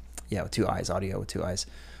 eyes. Yeah, with 2 eyes, Audio with 2 eyes.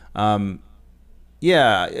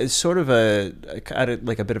 Yeah, it's sort of a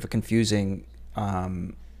bit of a confusing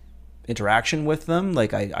interaction with them.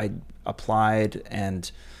 Like I applied and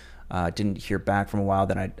didn't hear back from a while.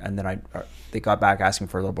 Then they got back asking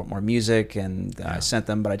for a little bit more music, and I sent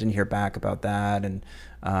them, but I didn't hear back about that. And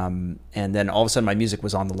then all of a sudden, my music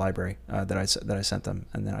was on the library that I sent them,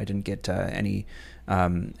 and then I didn't get any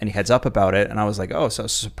heads up about it. And I was like, oh, so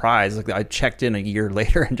surprised. Like I checked in a year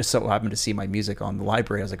later and just so happened to see my music on the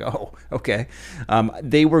library. I was like, oh, okay.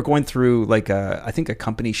 They were going through I think a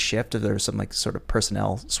company shift. There was some sort of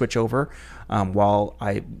personnel switchover while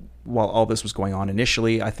all this was going on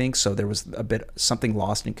initially, I think. So there was something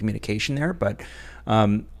lost in communication there, but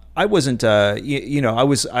I wasn't, I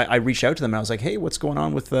reached out to them and I was like, hey, what's going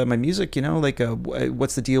on with my music?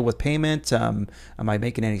 What's the deal with payment? Am I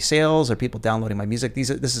making any sales? Are people downloading my music?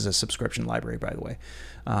 This is a subscription library, by the way.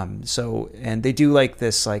 And they do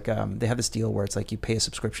this, they have this deal where it's you pay a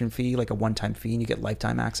subscription fee, a one-time fee, and you get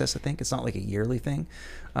lifetime access. I think it's not a yearly thing.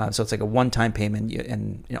 So it's a one-time payment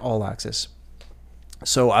and all access.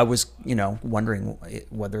 So I was, wondering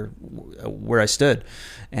where I stood,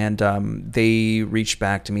 and they reached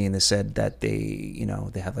back to me and they said that they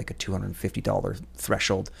have a $250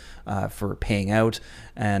 threshold for paying out,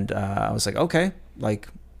 and I was like, okay,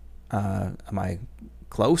 am I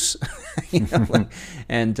close?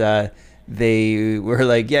 And they were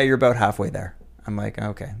like, yeah, you're about halfway there. I'm like,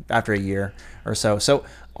 okay, after a year or so. So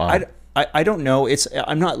wow. I don't know.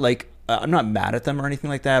 I'm not I'm not mad at them or anything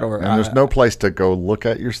like that. Or and there's no place to go look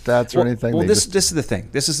at your stats or anything. Well, this is the thing.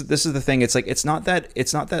 This is the thing. It's like it's not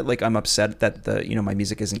that like I'm upset that my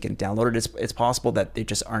music isn't getting downloaded. It's possible that they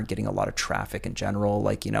just aren't getting a lot of traffic in general.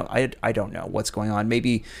 Like I don't know what's going on.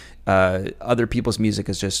 Maybe other people's music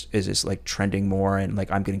is just like trending more, and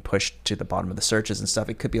like I'm getting pushed to the bottom of the searches and stuff.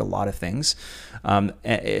 It could be a lot of things.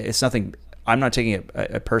 It's nothing. I'm not taking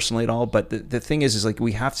it personally at all. But the thing is like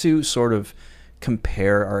we have to sort of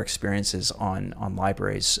compare our experiences on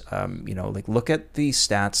libraries. Like look at the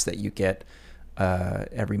stats that you get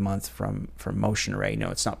every month from Motion Array.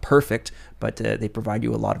 It's not perfect, but they provide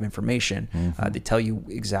you a lot of information. They tell you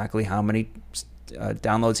exactly how many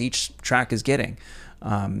downloads each track is getting.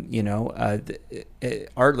 Artlist,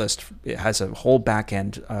 it has a whole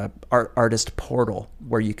back-end artist portal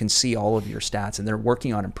where you can see all of your stats, and they're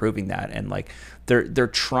working on improving that, and like they're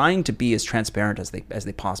trying to be as transparent as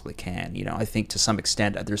they possibly can. I think to some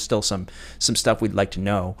extent there's still some stuff we'd like to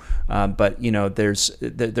know, but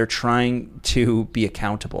they're trying to be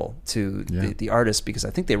accountable to the artists, because I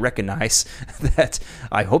think they recognize that.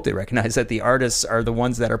 I hope they recognize that the artists are the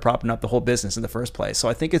ones that are propping up the whole business in the first place. So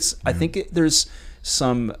I think there's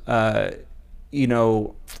some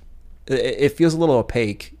it feels a little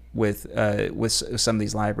opaque with some of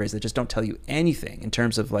these libraries that just don't tell you anything in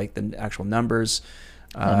terms of like the actual numbers.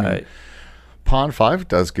 Pond 5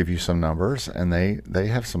 does give you some numbers, and they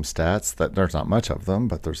have some stats that there's not much of them,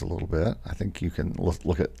 but there's a little bit. I think you can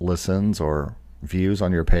look at listens or views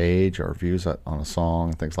on your page or views on a song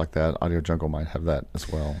and things like that. Audio Jungle might have that as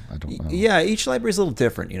well. I don't know. Yeah, each library is a little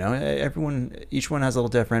different. Each one has a little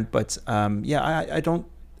different, but I'm not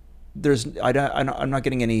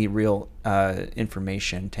getting any real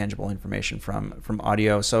tangible information from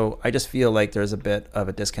audio. So I just feel like there's a bit of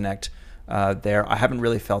a disconnect there. I haven't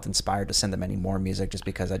really felt inspired to send them any more music, just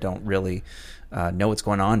because I don't really know what's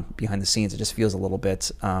going on behind the scenes. It just feels a little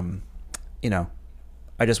bit,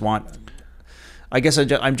 I guess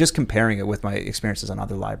I'm just comparing it with my experiences on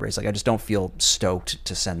other libraries. Like I just don't feel stoked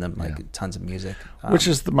to send them tons of music. Which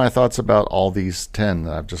is my thoughts about all these 10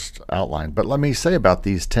 that I've just outlined. But let me say about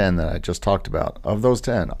these 10 that I just talked about. Of those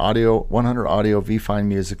 10, 100 audio, VFine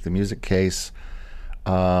Music, the Music Case,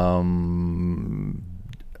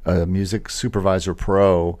 Music Supervisor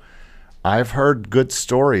Pro. I've heard good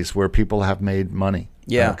stories where people have made money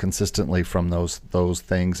consistently from those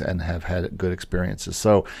things and have had good experiences.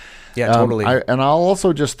 So totally. And I'll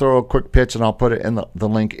also just throw a quick pitch, and I'll put it in the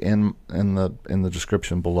link in the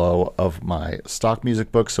description below of my stock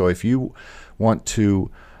music book. So if you want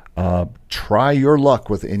to try your luck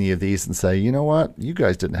with any of these and say, you know what, you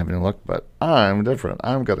guys didn't have any luck, but I'm different,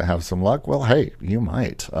 I'm going to have some luck. Well, hey, you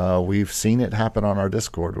might. We've seen it happen on our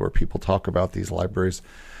Discord where people talk about these libraries.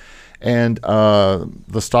 And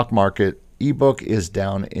the stock market ebook is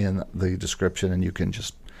down in the description, and you can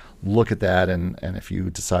just look at that. And if you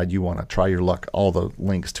decide you want to try your luck, all the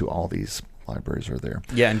links to all these libraries are there.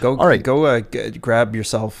 Yeah, and go grab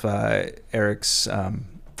yourself Eric's song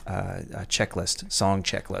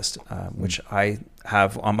checklist, which I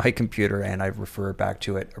have on my computer, and I refer back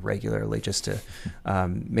to it regularly just to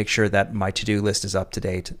make sure that my to-do list is up to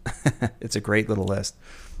date. It's a great little list.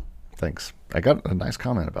 Thanks. I got a nice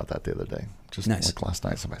comment about that the other day. Just nice. Like last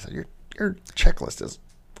night, somebody said, your checklist is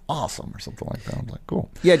awesome, or something like that. I'm like,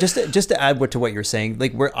 cool. Yeah, just to add to what you're saying,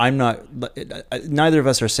 like neither of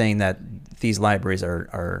us are saying that these libraries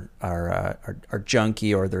are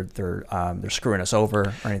junky, or they're screwing us over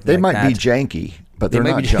or anything. They like might be janky, but they're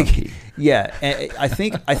not junky. Yeah, and I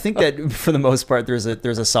think that for the most part, there's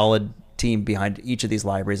a solid team behind each of these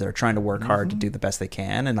libraries that are trying to work hard to do the best they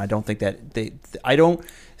can, and I don't think that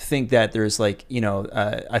there's like,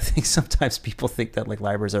 I think sometimes people think that like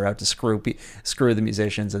libraries are out to screw the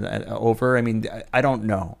musicians and over. I mean, I don't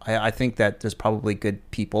know. I think that there's probably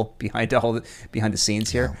good people behind the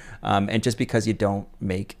scenes here, and just because you don't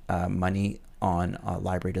make money on a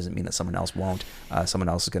library doesn't mean that someone else won't. Someone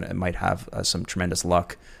else might have some tremendous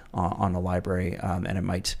luck on a library, and it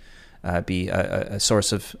might be a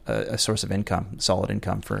source of income, solid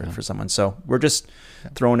income for someone. So we're just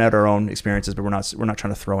throwing out our own experiences, but we're not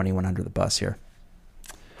trying to throw anyone under the bus here.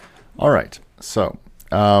 All right. So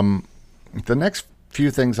the next few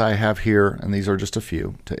things I have here, and these are just a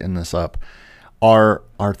few to end this up, are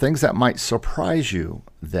things that might surprise you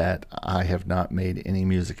that I have not made any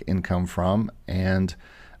music income from. And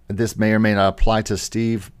this may or may not apply to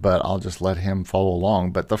Steve, but I'll just let him follow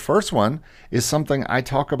along. But the first one is something I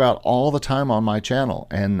talk about all the time on my channel,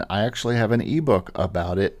 and I actually have an ebook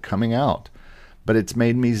about it coming out. But it's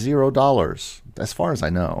made me $0, as far as I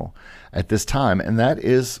know, at this time, and that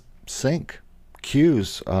is sync,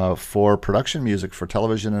 cues for production music for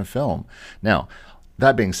television and film. Now,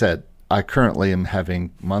 that being said, I currently am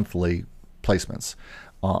having monthly placements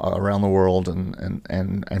around the world,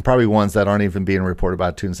 and probably ones that aren't even being reported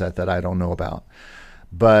by TuneSet that I don't know about.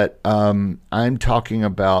 But I'm talking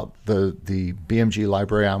about the BMG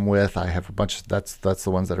library I'm with. I have a bunch. That's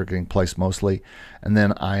the ones that are getting placed mostly, and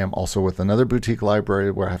then I am also with another boutique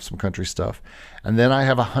library where I have some country stuff, and then I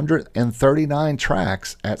have 139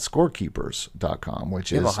 tracks at scorekeepers.com,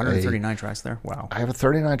 which you is have 139 tracks there. Wow. I have a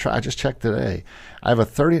 39 track. I just checked today. I have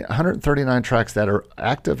 139 tracks that are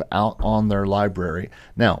active out on their library.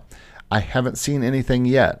 Now, I haven't seen anything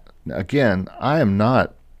yet. Again,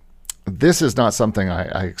 this is not something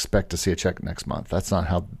I expect to see a check next month. That's not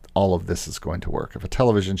how all of this is going to work. If a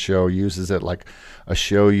television show uses it, like a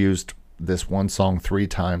show used this one song 3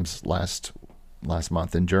 times last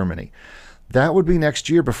month in Germany, that would be next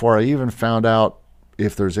year before I even found out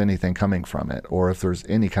if there's anything coming from it or if there's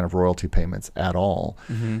any kind of royalty payments at all,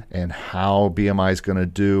 and how BMI is going to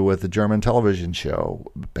do with the German television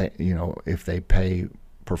show, if they pay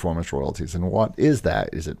performance royalties. And what is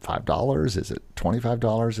that? Is it $5? Is it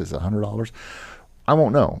 $25? Is it $100? I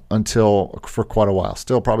won't know for quite a while.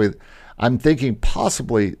 Still probably, I'm thinking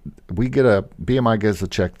possibly BMI gives a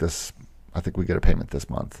check this, I think we get a payment this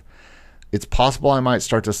month. It's possible I might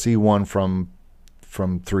start to see one from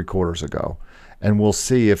 3 quarters ago. And we'll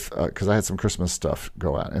see if, because I had some Christmas stuff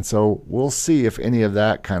go out. And so we'll see if any of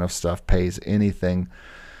that kind of stuff pays anything.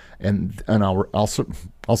 And I'll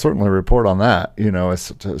certainly report on that,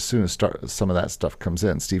 as soon as some of that stuff comes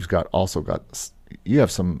in. Steve's you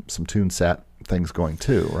have some TuneSat things going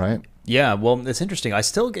too, right? Yeah, well, it's interesting. I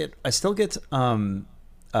still get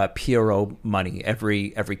PRO money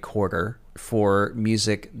every quarter for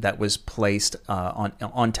music that was placed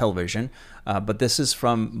on television, but this is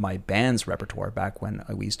from my band's repertoire back when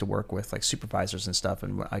we used to work with like supervisors and stuff,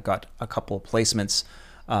 and I got a couple of placements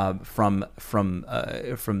from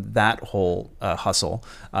that whole hustle,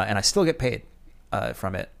 and I still get paid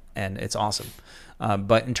from it, and it's awesome.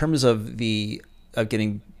 But in terms of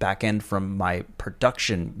getting back end from my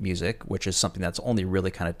production music, which is something that's only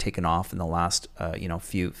really kind of taken off in the last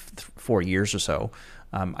 4 years or so,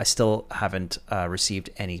 I still haven't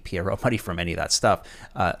received any PRO money from any of that stuff,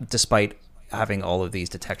 despite having all of these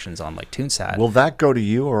detections on like TuneSat. Will that go to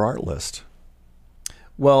you or Artlist?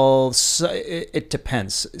 Well, so it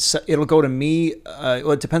depends. So it'll go to me.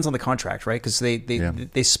 It depends on the contract, right? Because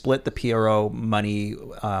they split the PRO money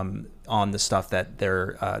on the stuff that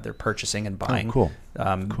they're purchasing and buying. Oh, cool.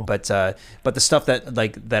 Cool. But the stuff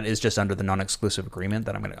that is just under the non-exclusive agreement,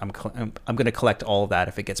 that I'm gonna collect all of that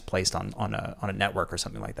if it gets placed on a network or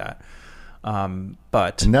something like that. And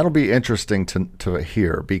that'll be interesting to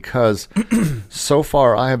hear, because so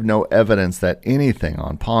far I have no evidence that anything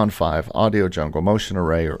on Pond 5, Audio Jungle, Motion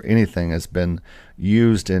Array, or anything has been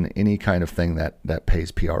used in any kind of thing that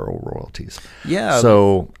pays PRO royalties. Yeah.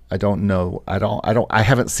 So I don't know. I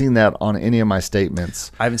haven't seen that on any of my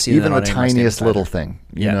statements. I haven't seen even that on the any of my tiniest statements little either.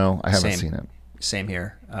 thing. I haven't seen it. Same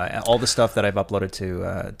here. All the stuff that I've uploaded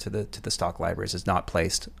to the stock libraries is not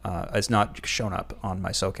placed, has not shown up on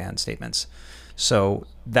my SOCAN statements. So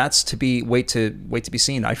that's wait to be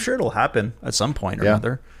seen. I'm sure it'll happen at some point or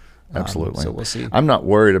another. Absolutely. So we'll see. I'm not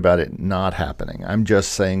worried about it not happening. I'm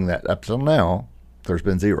just saying that up till now, there's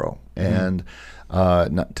been zero, and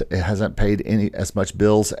it hasn't paid as much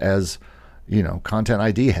bills as Content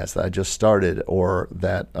ID has that I just started, or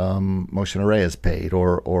that Motion Array has paid,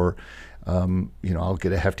 or I'll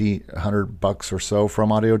get a hefty $100 or so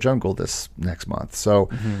from Audio Jungle this next month. So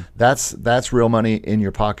that's real money in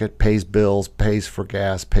your pocket, pays bills, pays for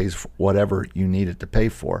gas, pays for whatever you need it to pay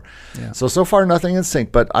for. Yeah. So far nothing in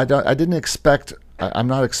sync, but I'm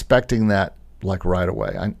not expecting that like right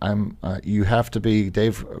away. You have to be.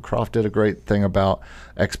 Dave Croft did a great thing about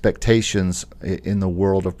expectations in the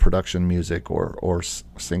world of production music or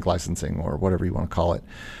sync licensing or whatever you want to call it.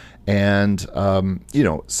 And,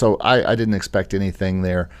 so I didn't expect anything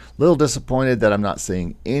there. A little disappointed that I'm not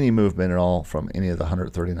seeing any movement at all from any of the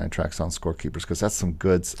 139 tracks on Scorekeepers, because that's some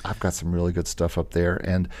goods. I've got some really good stuff up there.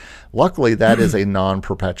 And luckily that is a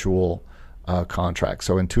non-perpetual contract.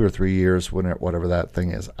 So in 2 or 3 years, whatever that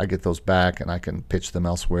thing is, I get those back and I can pitch them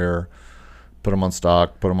elsewhere, put them on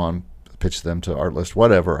stock, pitch them to Artlist,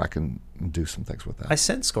 whatever. I can do some things with that. I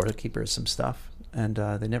sent Scorekeepers some stuff, and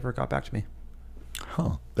they never got back to me.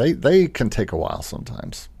 Huh. They can take a while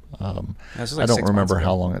sometimes. I don't remember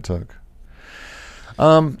how long it took.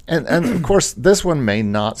 And of course, this one may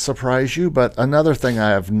not surprise you, but another thing I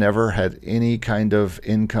have never had any kind of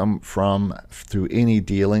income from through any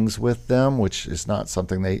dealings with them, which is not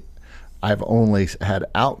something I've only had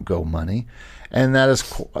outgo money, And that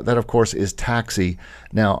of course is Taxi.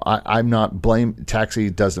 Now I'm not Taxi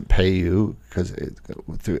doesn't pay you because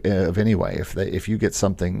anyway, if you get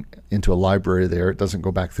something into a library there, it doesn't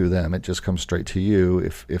go back through them. It just comes straight to you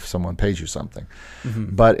if someone pays you something.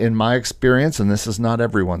 Mm-hmm. But in my experience, and this is not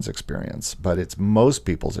everyone's experience, but it's most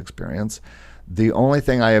people's experience, the only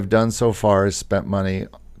thing I have done so far is spent money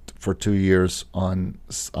for 2 years on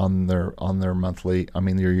their monthly,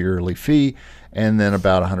 their yearly fee, and then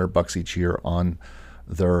about $100 each year on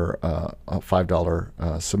their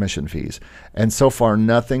 $5 submission fees. And so far,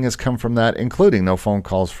 nothing has come from that, including no phone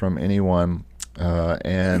calls from anyone.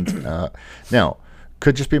 Now,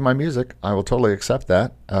 could just be my music. I will totally accept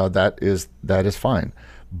that. That is fine.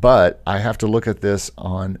 But I have to look at this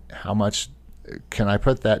on how much can I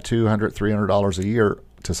put that $200, $300 a year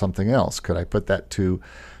to something else? Could I put that to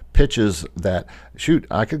pitches that,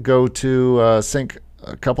 I could go to sync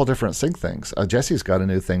a couple different sync things. Jesse's got a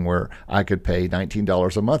new thing where I could pay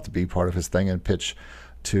 $19 a month to be part of his thing and pitch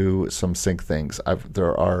to some sync things.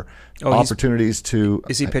 There are opportunities to.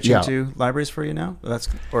 Is he pitching to libraries for you now?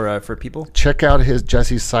 For people? Check out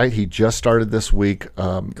Jesse's site. He just started this week.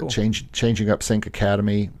 Cool. Changing up Sync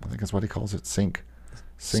Academy. I think that's what he calls it. Sync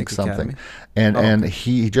something. And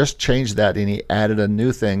he just changed that, and he added a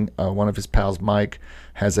new thing. One of his pals, Mike,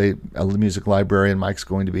 has a music library, and Mike's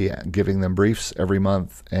going to be giving them briefs every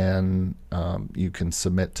month, and you can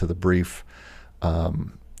submit to the brief.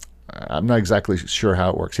 I'm not exactly sure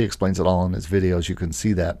how it works. He explains it all in his videos. You can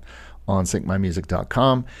see that on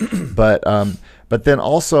syncmymusic.com. But then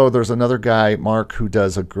also there's another guy, Mark, who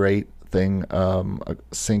does a great thing,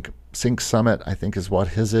 Sync Summit, I think is what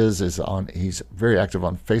his is on. He's very active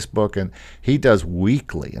on Facebook, and he does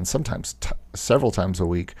weekly and sometimes several times a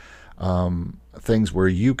week things where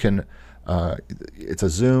you can. It's a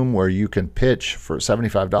Zoom where you can pitch for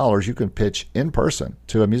 $75. You can pitch in person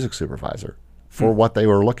to a music supervisor for what they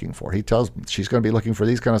were looking for. He tells me she's going to be looking for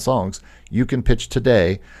these kind of songs. You can pitch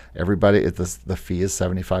today. Everybody, the fee is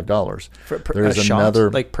 $75. There's another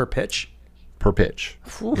like per pitch. Per pitch.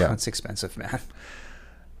 Ooh, yeah, that's expensive, man.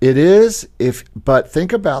 It is, but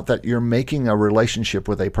think about that. You're making a relationship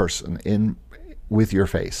with a person with your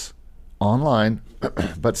face online,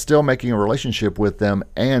 but still making a relationship with them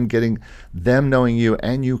and getting them knowing you,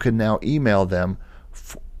 and you can now email them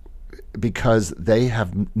because they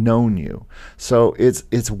have known you. So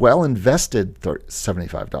it's well invested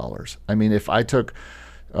 $75. I mean, if I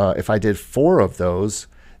did 4 of those,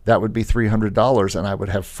 that would be $300, and I would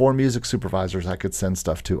have 4 music supervisors I could send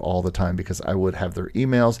stuff to all the time because I would have their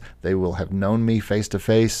emails. They will have known me face to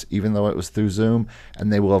face, even though it was through Zoom,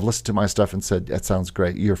 and they will have listened to my stuff and said, "That sounds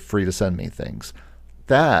great. You're free to send me things."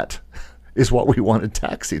 That is what we wanted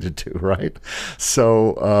Taxi to do, right?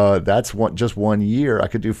 So that's just 1 year. I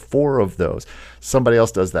could do 4 of those. Somebody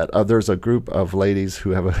else does that. There's a group of ladies who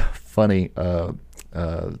have a funny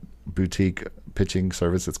boutique pitching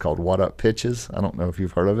service. It's called What Up Pitches. I don't know if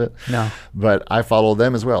you've heard of it. No. But I follow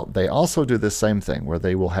them as well. They also do this same thing where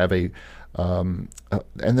they will have and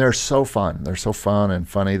they're so fun. They're so fun and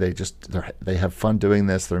funny. They have fun doing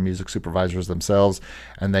this. They're music supervisors themselves,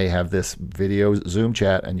 and they have this video Zoom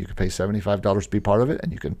chat, and you can pay $75 to be part of it,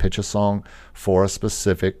 and you can pitch a song for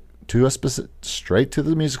straight to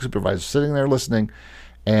the music supervisor sitting there listening,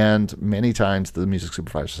 and many times the music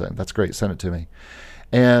supervisor saying, "That's great, send it to me."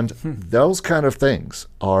 And those kind of things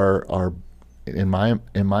are in my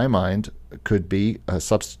mind could be a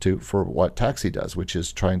substitute for what Taxi does, which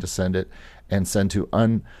is trying to send to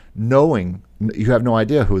unknowing. You have no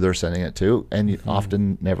idea who they're sending it to, and you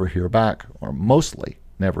often never hear back, or mostly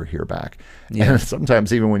never hear back. Yeah. And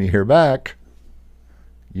sometimes even when you hear back,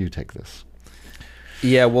 you take this.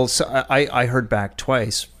 Yeah, well, so I heard back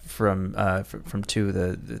twice from two of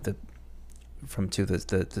the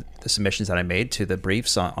submissions that I made to the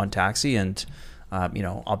briefs on Taxi, and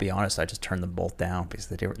I'll be honest, I just turned them both down because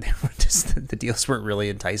they were just, the deals weren't really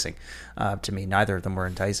enticing to me. Neither of them were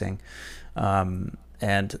enticing,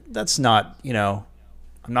 and that's not,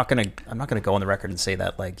 I'm not gonna go on the record and say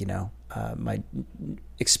that my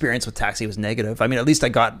experience with Taxi was negative. I mean, at least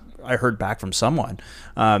I heard back from someone.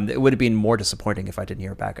 It would have been more disappointing if I didn't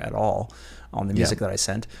hear back at all on the music that I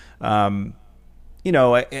sent. And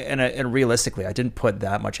realistically, I didn't put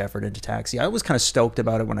that much effort into Taxi. I was kind of stoked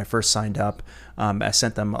about it when I first signed up. I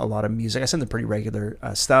sent them a lot of music. I sent them pretty regular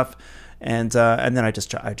stuff, and then I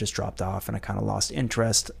just dropped off, and I kind of lost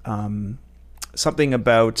interest. Something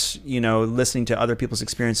about listening to other people's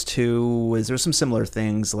experience too. Is there some similar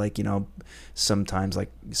things like sometimes like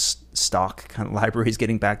stock kind of libraries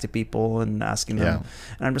getting back to people and asking them,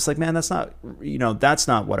 and I'm just like, man, that's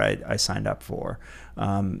not what I signed up for.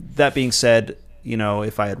 That being said,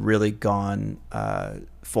 if I had really gone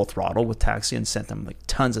full throttle with Taxi and sent them like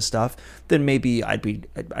tons of stuff, then maybe I'd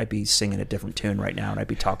be singing a different tune right now, and I'd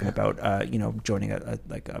be talking about joining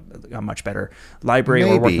a much better library,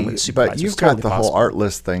 or working with a supervisor. But you've got the whole art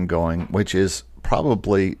list thing going, which is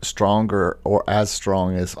probably stronger or as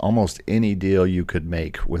strong as almost any deal you could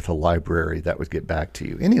make with a library that would get back to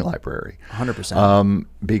you, any library. 100%.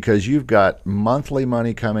 Because you've got monthly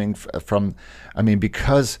money coming from,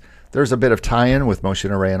 because there's a bit of tie-in with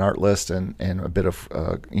Motion Array and Art List, and a bit of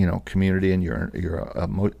community, and you're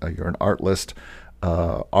an Art List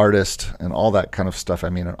artist and all that kind of stuff.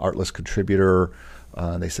 An Art List contributor.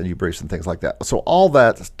 They send you briefs and things like that. So all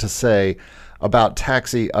that to say about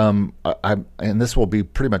Taxi, and this will be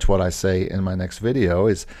pretty much what I say in my next video,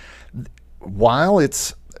 is while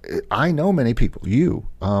I know many people,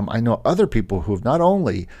 I know other people who have not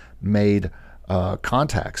only made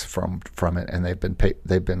contacts from it, and they've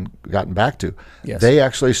been gotten back to. Yes. They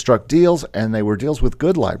actually struck deals, and they were deals with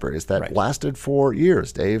good libraries that lasted for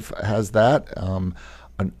years. Dave has that,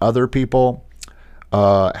 and other people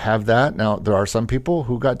have that. Now, there are some people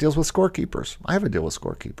who got deals with scorekeepers. I have a deal with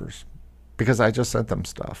scorekeepers because I just sent them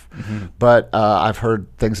stuff. Mm-hmm. But I've heard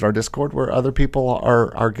things in our Discord where other people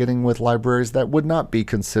are getting with libraries that would not be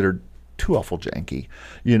considered too awful janky.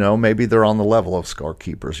 Maybe they're on the level of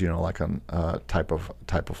scorekeepers, like a type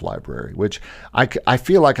of library, which I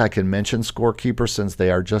feel like I can mention scorekeepers since they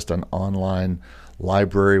are just an online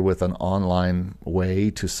library with an online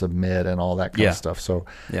way to submit and all that kind of stuff. So,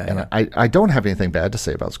 I don't have anything bad to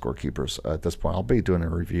say about scorekeepers at this point. I'll be doing a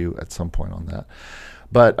review at some point on that.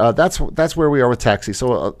 But that's where we are with Taxi.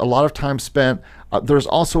 So a lot of time spent. There's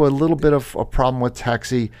also a little bit of a problem with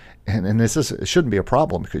Taxi, and it shouldn't be a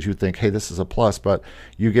problem because you think, hey, this is a plus, but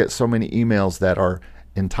you get so many emails that are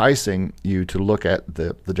enticing you to look at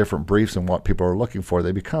the different briefs and what people are looking for.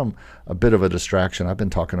 They become a bit of a distraction. I've been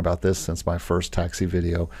talking about this since my first Taxi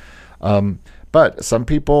video. But some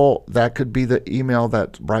people, that could be the email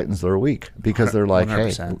that brightens their week because they're like,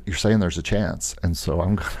 100%. Hey, you're saying there's a chance, and so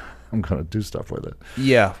I'm going to do stuff with it.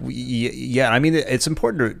 Yeah. It's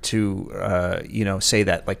important to say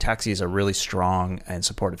that like Taxi is a really strong and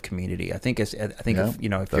supportive community. I think if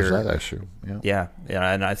there's that issue. Yeah.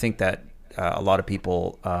 And I think that a lot of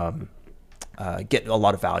people get a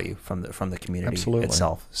lot of value from the community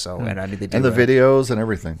itself. So, and they do, and the videos and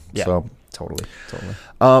everything. Yeah. So. Totally.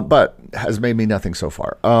 But has made me nothing so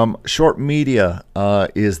far. Short media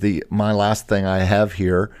is my last thing I have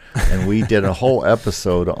here, and we did a whole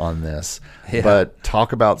episode on this. Yeah. But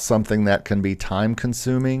talk about something that can be time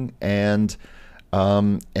consuming and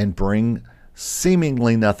bring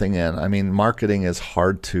seemingly nothing in. Marketing is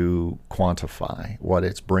hard to quantify what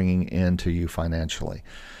it's bringing into you financially.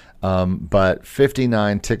 But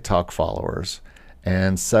 59 TikTok followers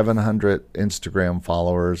and 700 Instagram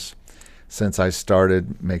followers since I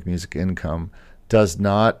started Make Music Income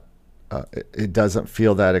it doesn't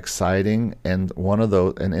feel that exciting. And one of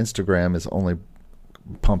those, and Instagram is only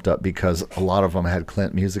pumped up because a lot of them had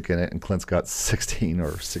Clint music in it, and Clint's got 16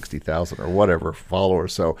 or 60,000 or whatever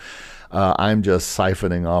followers. So I'm just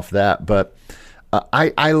siphoning off that, but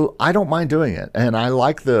I don't mind doing it, and I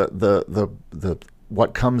like the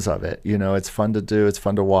what comes of it. It's fun to do, it's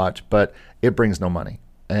fun to watch, but it brings no money.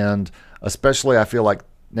 And especially I feel like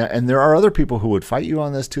now, and there are other people who would fight you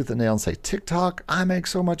on this tooth and nail and say, TikTok, I make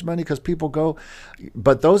so much money because people go.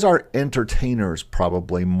 But those are entertainers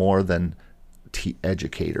probably more than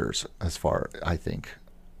educators, as far, I think.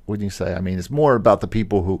 Wouldn't you say? It's more about the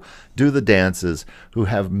people who do the dances, who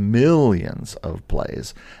have millions of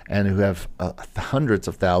plays, and who have hundreds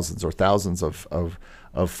of thousands or thousands of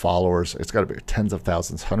followers. It's got to be tens of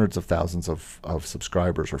thousands, hundreds of thousands of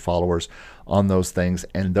subscribers or followers on those things.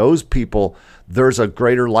 And those people, there's a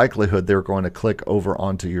greater likelihood they're going to click over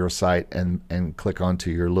onto your site and click onto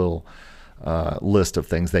your little list of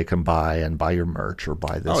things they can buy and buy your merch or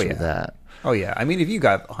buy this or that. Oh yeah. If you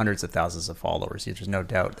got hundreds of thousands of followers, there's no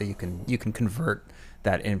doubt that you can convert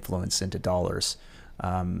that influence into dollars.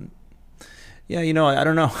 I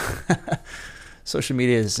don't know. Social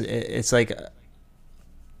media it's like,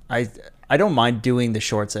 I don't mind doing the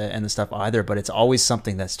shorts and the stuff either, but it's always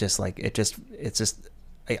something that's just like,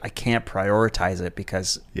 I can't prioritize it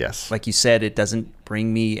because, like you said, it doesn't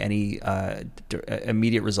bring me any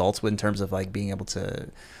immediate results in terms of like being able to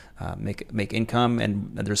make income,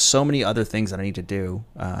 and there's so many other things that I need to do,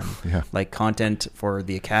 like content for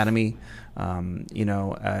the Academy.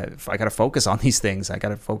 If I got to focus on these things. I got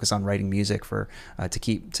to focus on writing music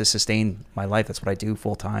to sustain my life. That's what I do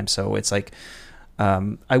full time. So it's like,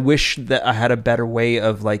 I wish that I had a better way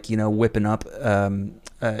of whipping up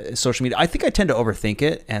social media. I think I tend to overthink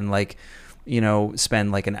it, and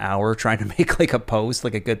spend like an hour trying to make like a post,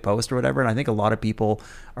 like a good post or whatever. And I think a lot of people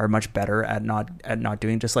are much better at not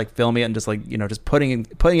doing, just like filming it and just like, just putting it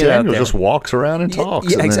out there. Daniel just walks around and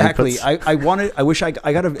talks. Yeah, exactly. I wish I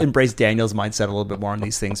got to embrace Daniel's mindset a little bit more on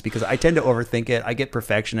these things, because I tend to overthink it. I get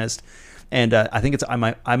perfectionist. And I think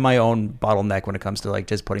I'm my own bottleneck when it comes to like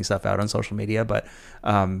just putting stuff out on social media. But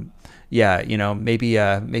maybe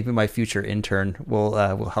my future intern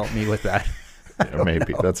will help me with that. Yeah,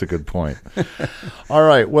 maybe that's a good point. All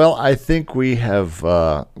right. Well, I think we've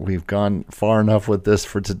gone far enough with this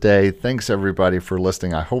for today. Thanks everybody for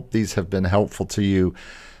listening. I hope these have been helpful to you.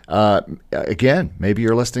 Again, maybe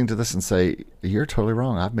you're listening to this and say, you're totally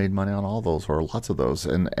wrong. I've made money on all those or lots of those.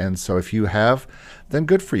 And so if you have, then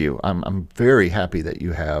good for you. I'm very happy that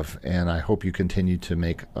you have, and I hope you continue to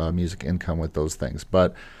make music income with those things.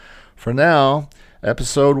 But for now,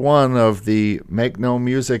 episode 1 of the Make No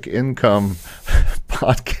Music Income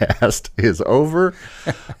podcast is over.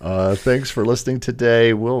 Thanks for listening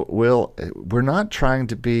today. We're not trying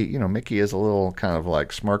to be, Mickey is a little kind of like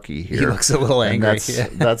smarky here. He looks a little angry.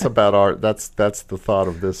 That's about that's the thought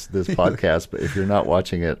of this podcast. But if you're not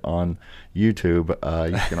watching it on YouTube,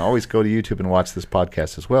 you can always go to YouTube and watch this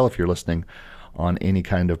podcast as well. If you're listening on any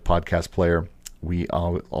kind of podcast player, we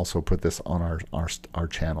also put this on our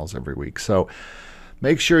channels every week. So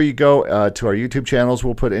make sure you go to our YouTube channels.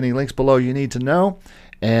 We'll put any links below you need to know.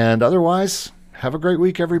 And otherwise, have a great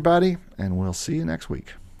week, everybody, and we'll see you next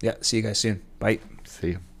week. Yeah, see you guys soon. Bye. See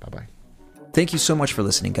you. Bye-bye. Thank you so much for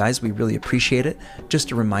listening, guys. We really appreciate it.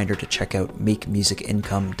 Just a reminder to check out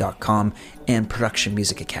makemusicincome.com and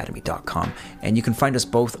productionmusicacademy.com. And you can find us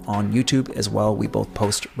both on YouTube as well. We both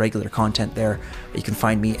post regular content there. You can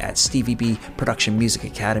find me at Stevie B Production Music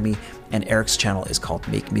Academy, and Eric's channel is called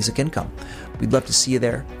Make Music Income. We'd love to see you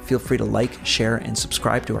there. Feel free to like, share, and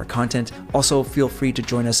subscribe to our content. Also, feel free to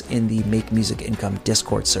join us in the Make Music Income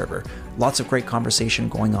Discord server. Lots of great conversation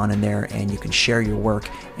going on in there, and you can share your work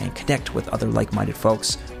and connect with other like-minded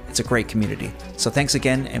folks. It's a great community. So thanks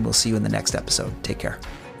again, and we'll see you in the next episode. Take care.